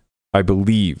 I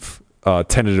believe.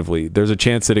 Tentatively, there's a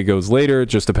chance that it goes later. It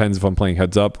just depends if I'm playing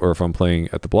heads up or if I'm playing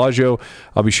at the Bellagio.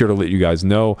 I'll be sure to let you guys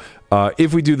know.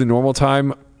 If we do the normal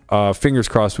time, fingers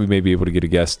crossed we may be able to get a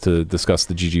guest to discuss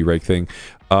the GG rake thing.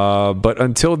 But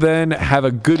until then, have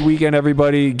a good weekend,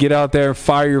 everybody. Get out there,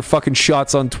 fire your fucking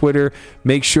shots on Twitter.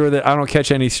 Make sure that I don't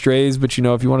catch any strays, but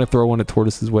if you want to throw one at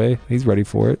Tortoise's way, he's ready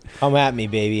for it. Come at me,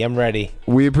 baby. I'm ready.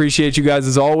 We appreciate you guys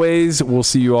as always. We'll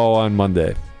see you all on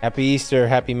Monday. Happy Easter.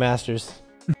 Happy Masters.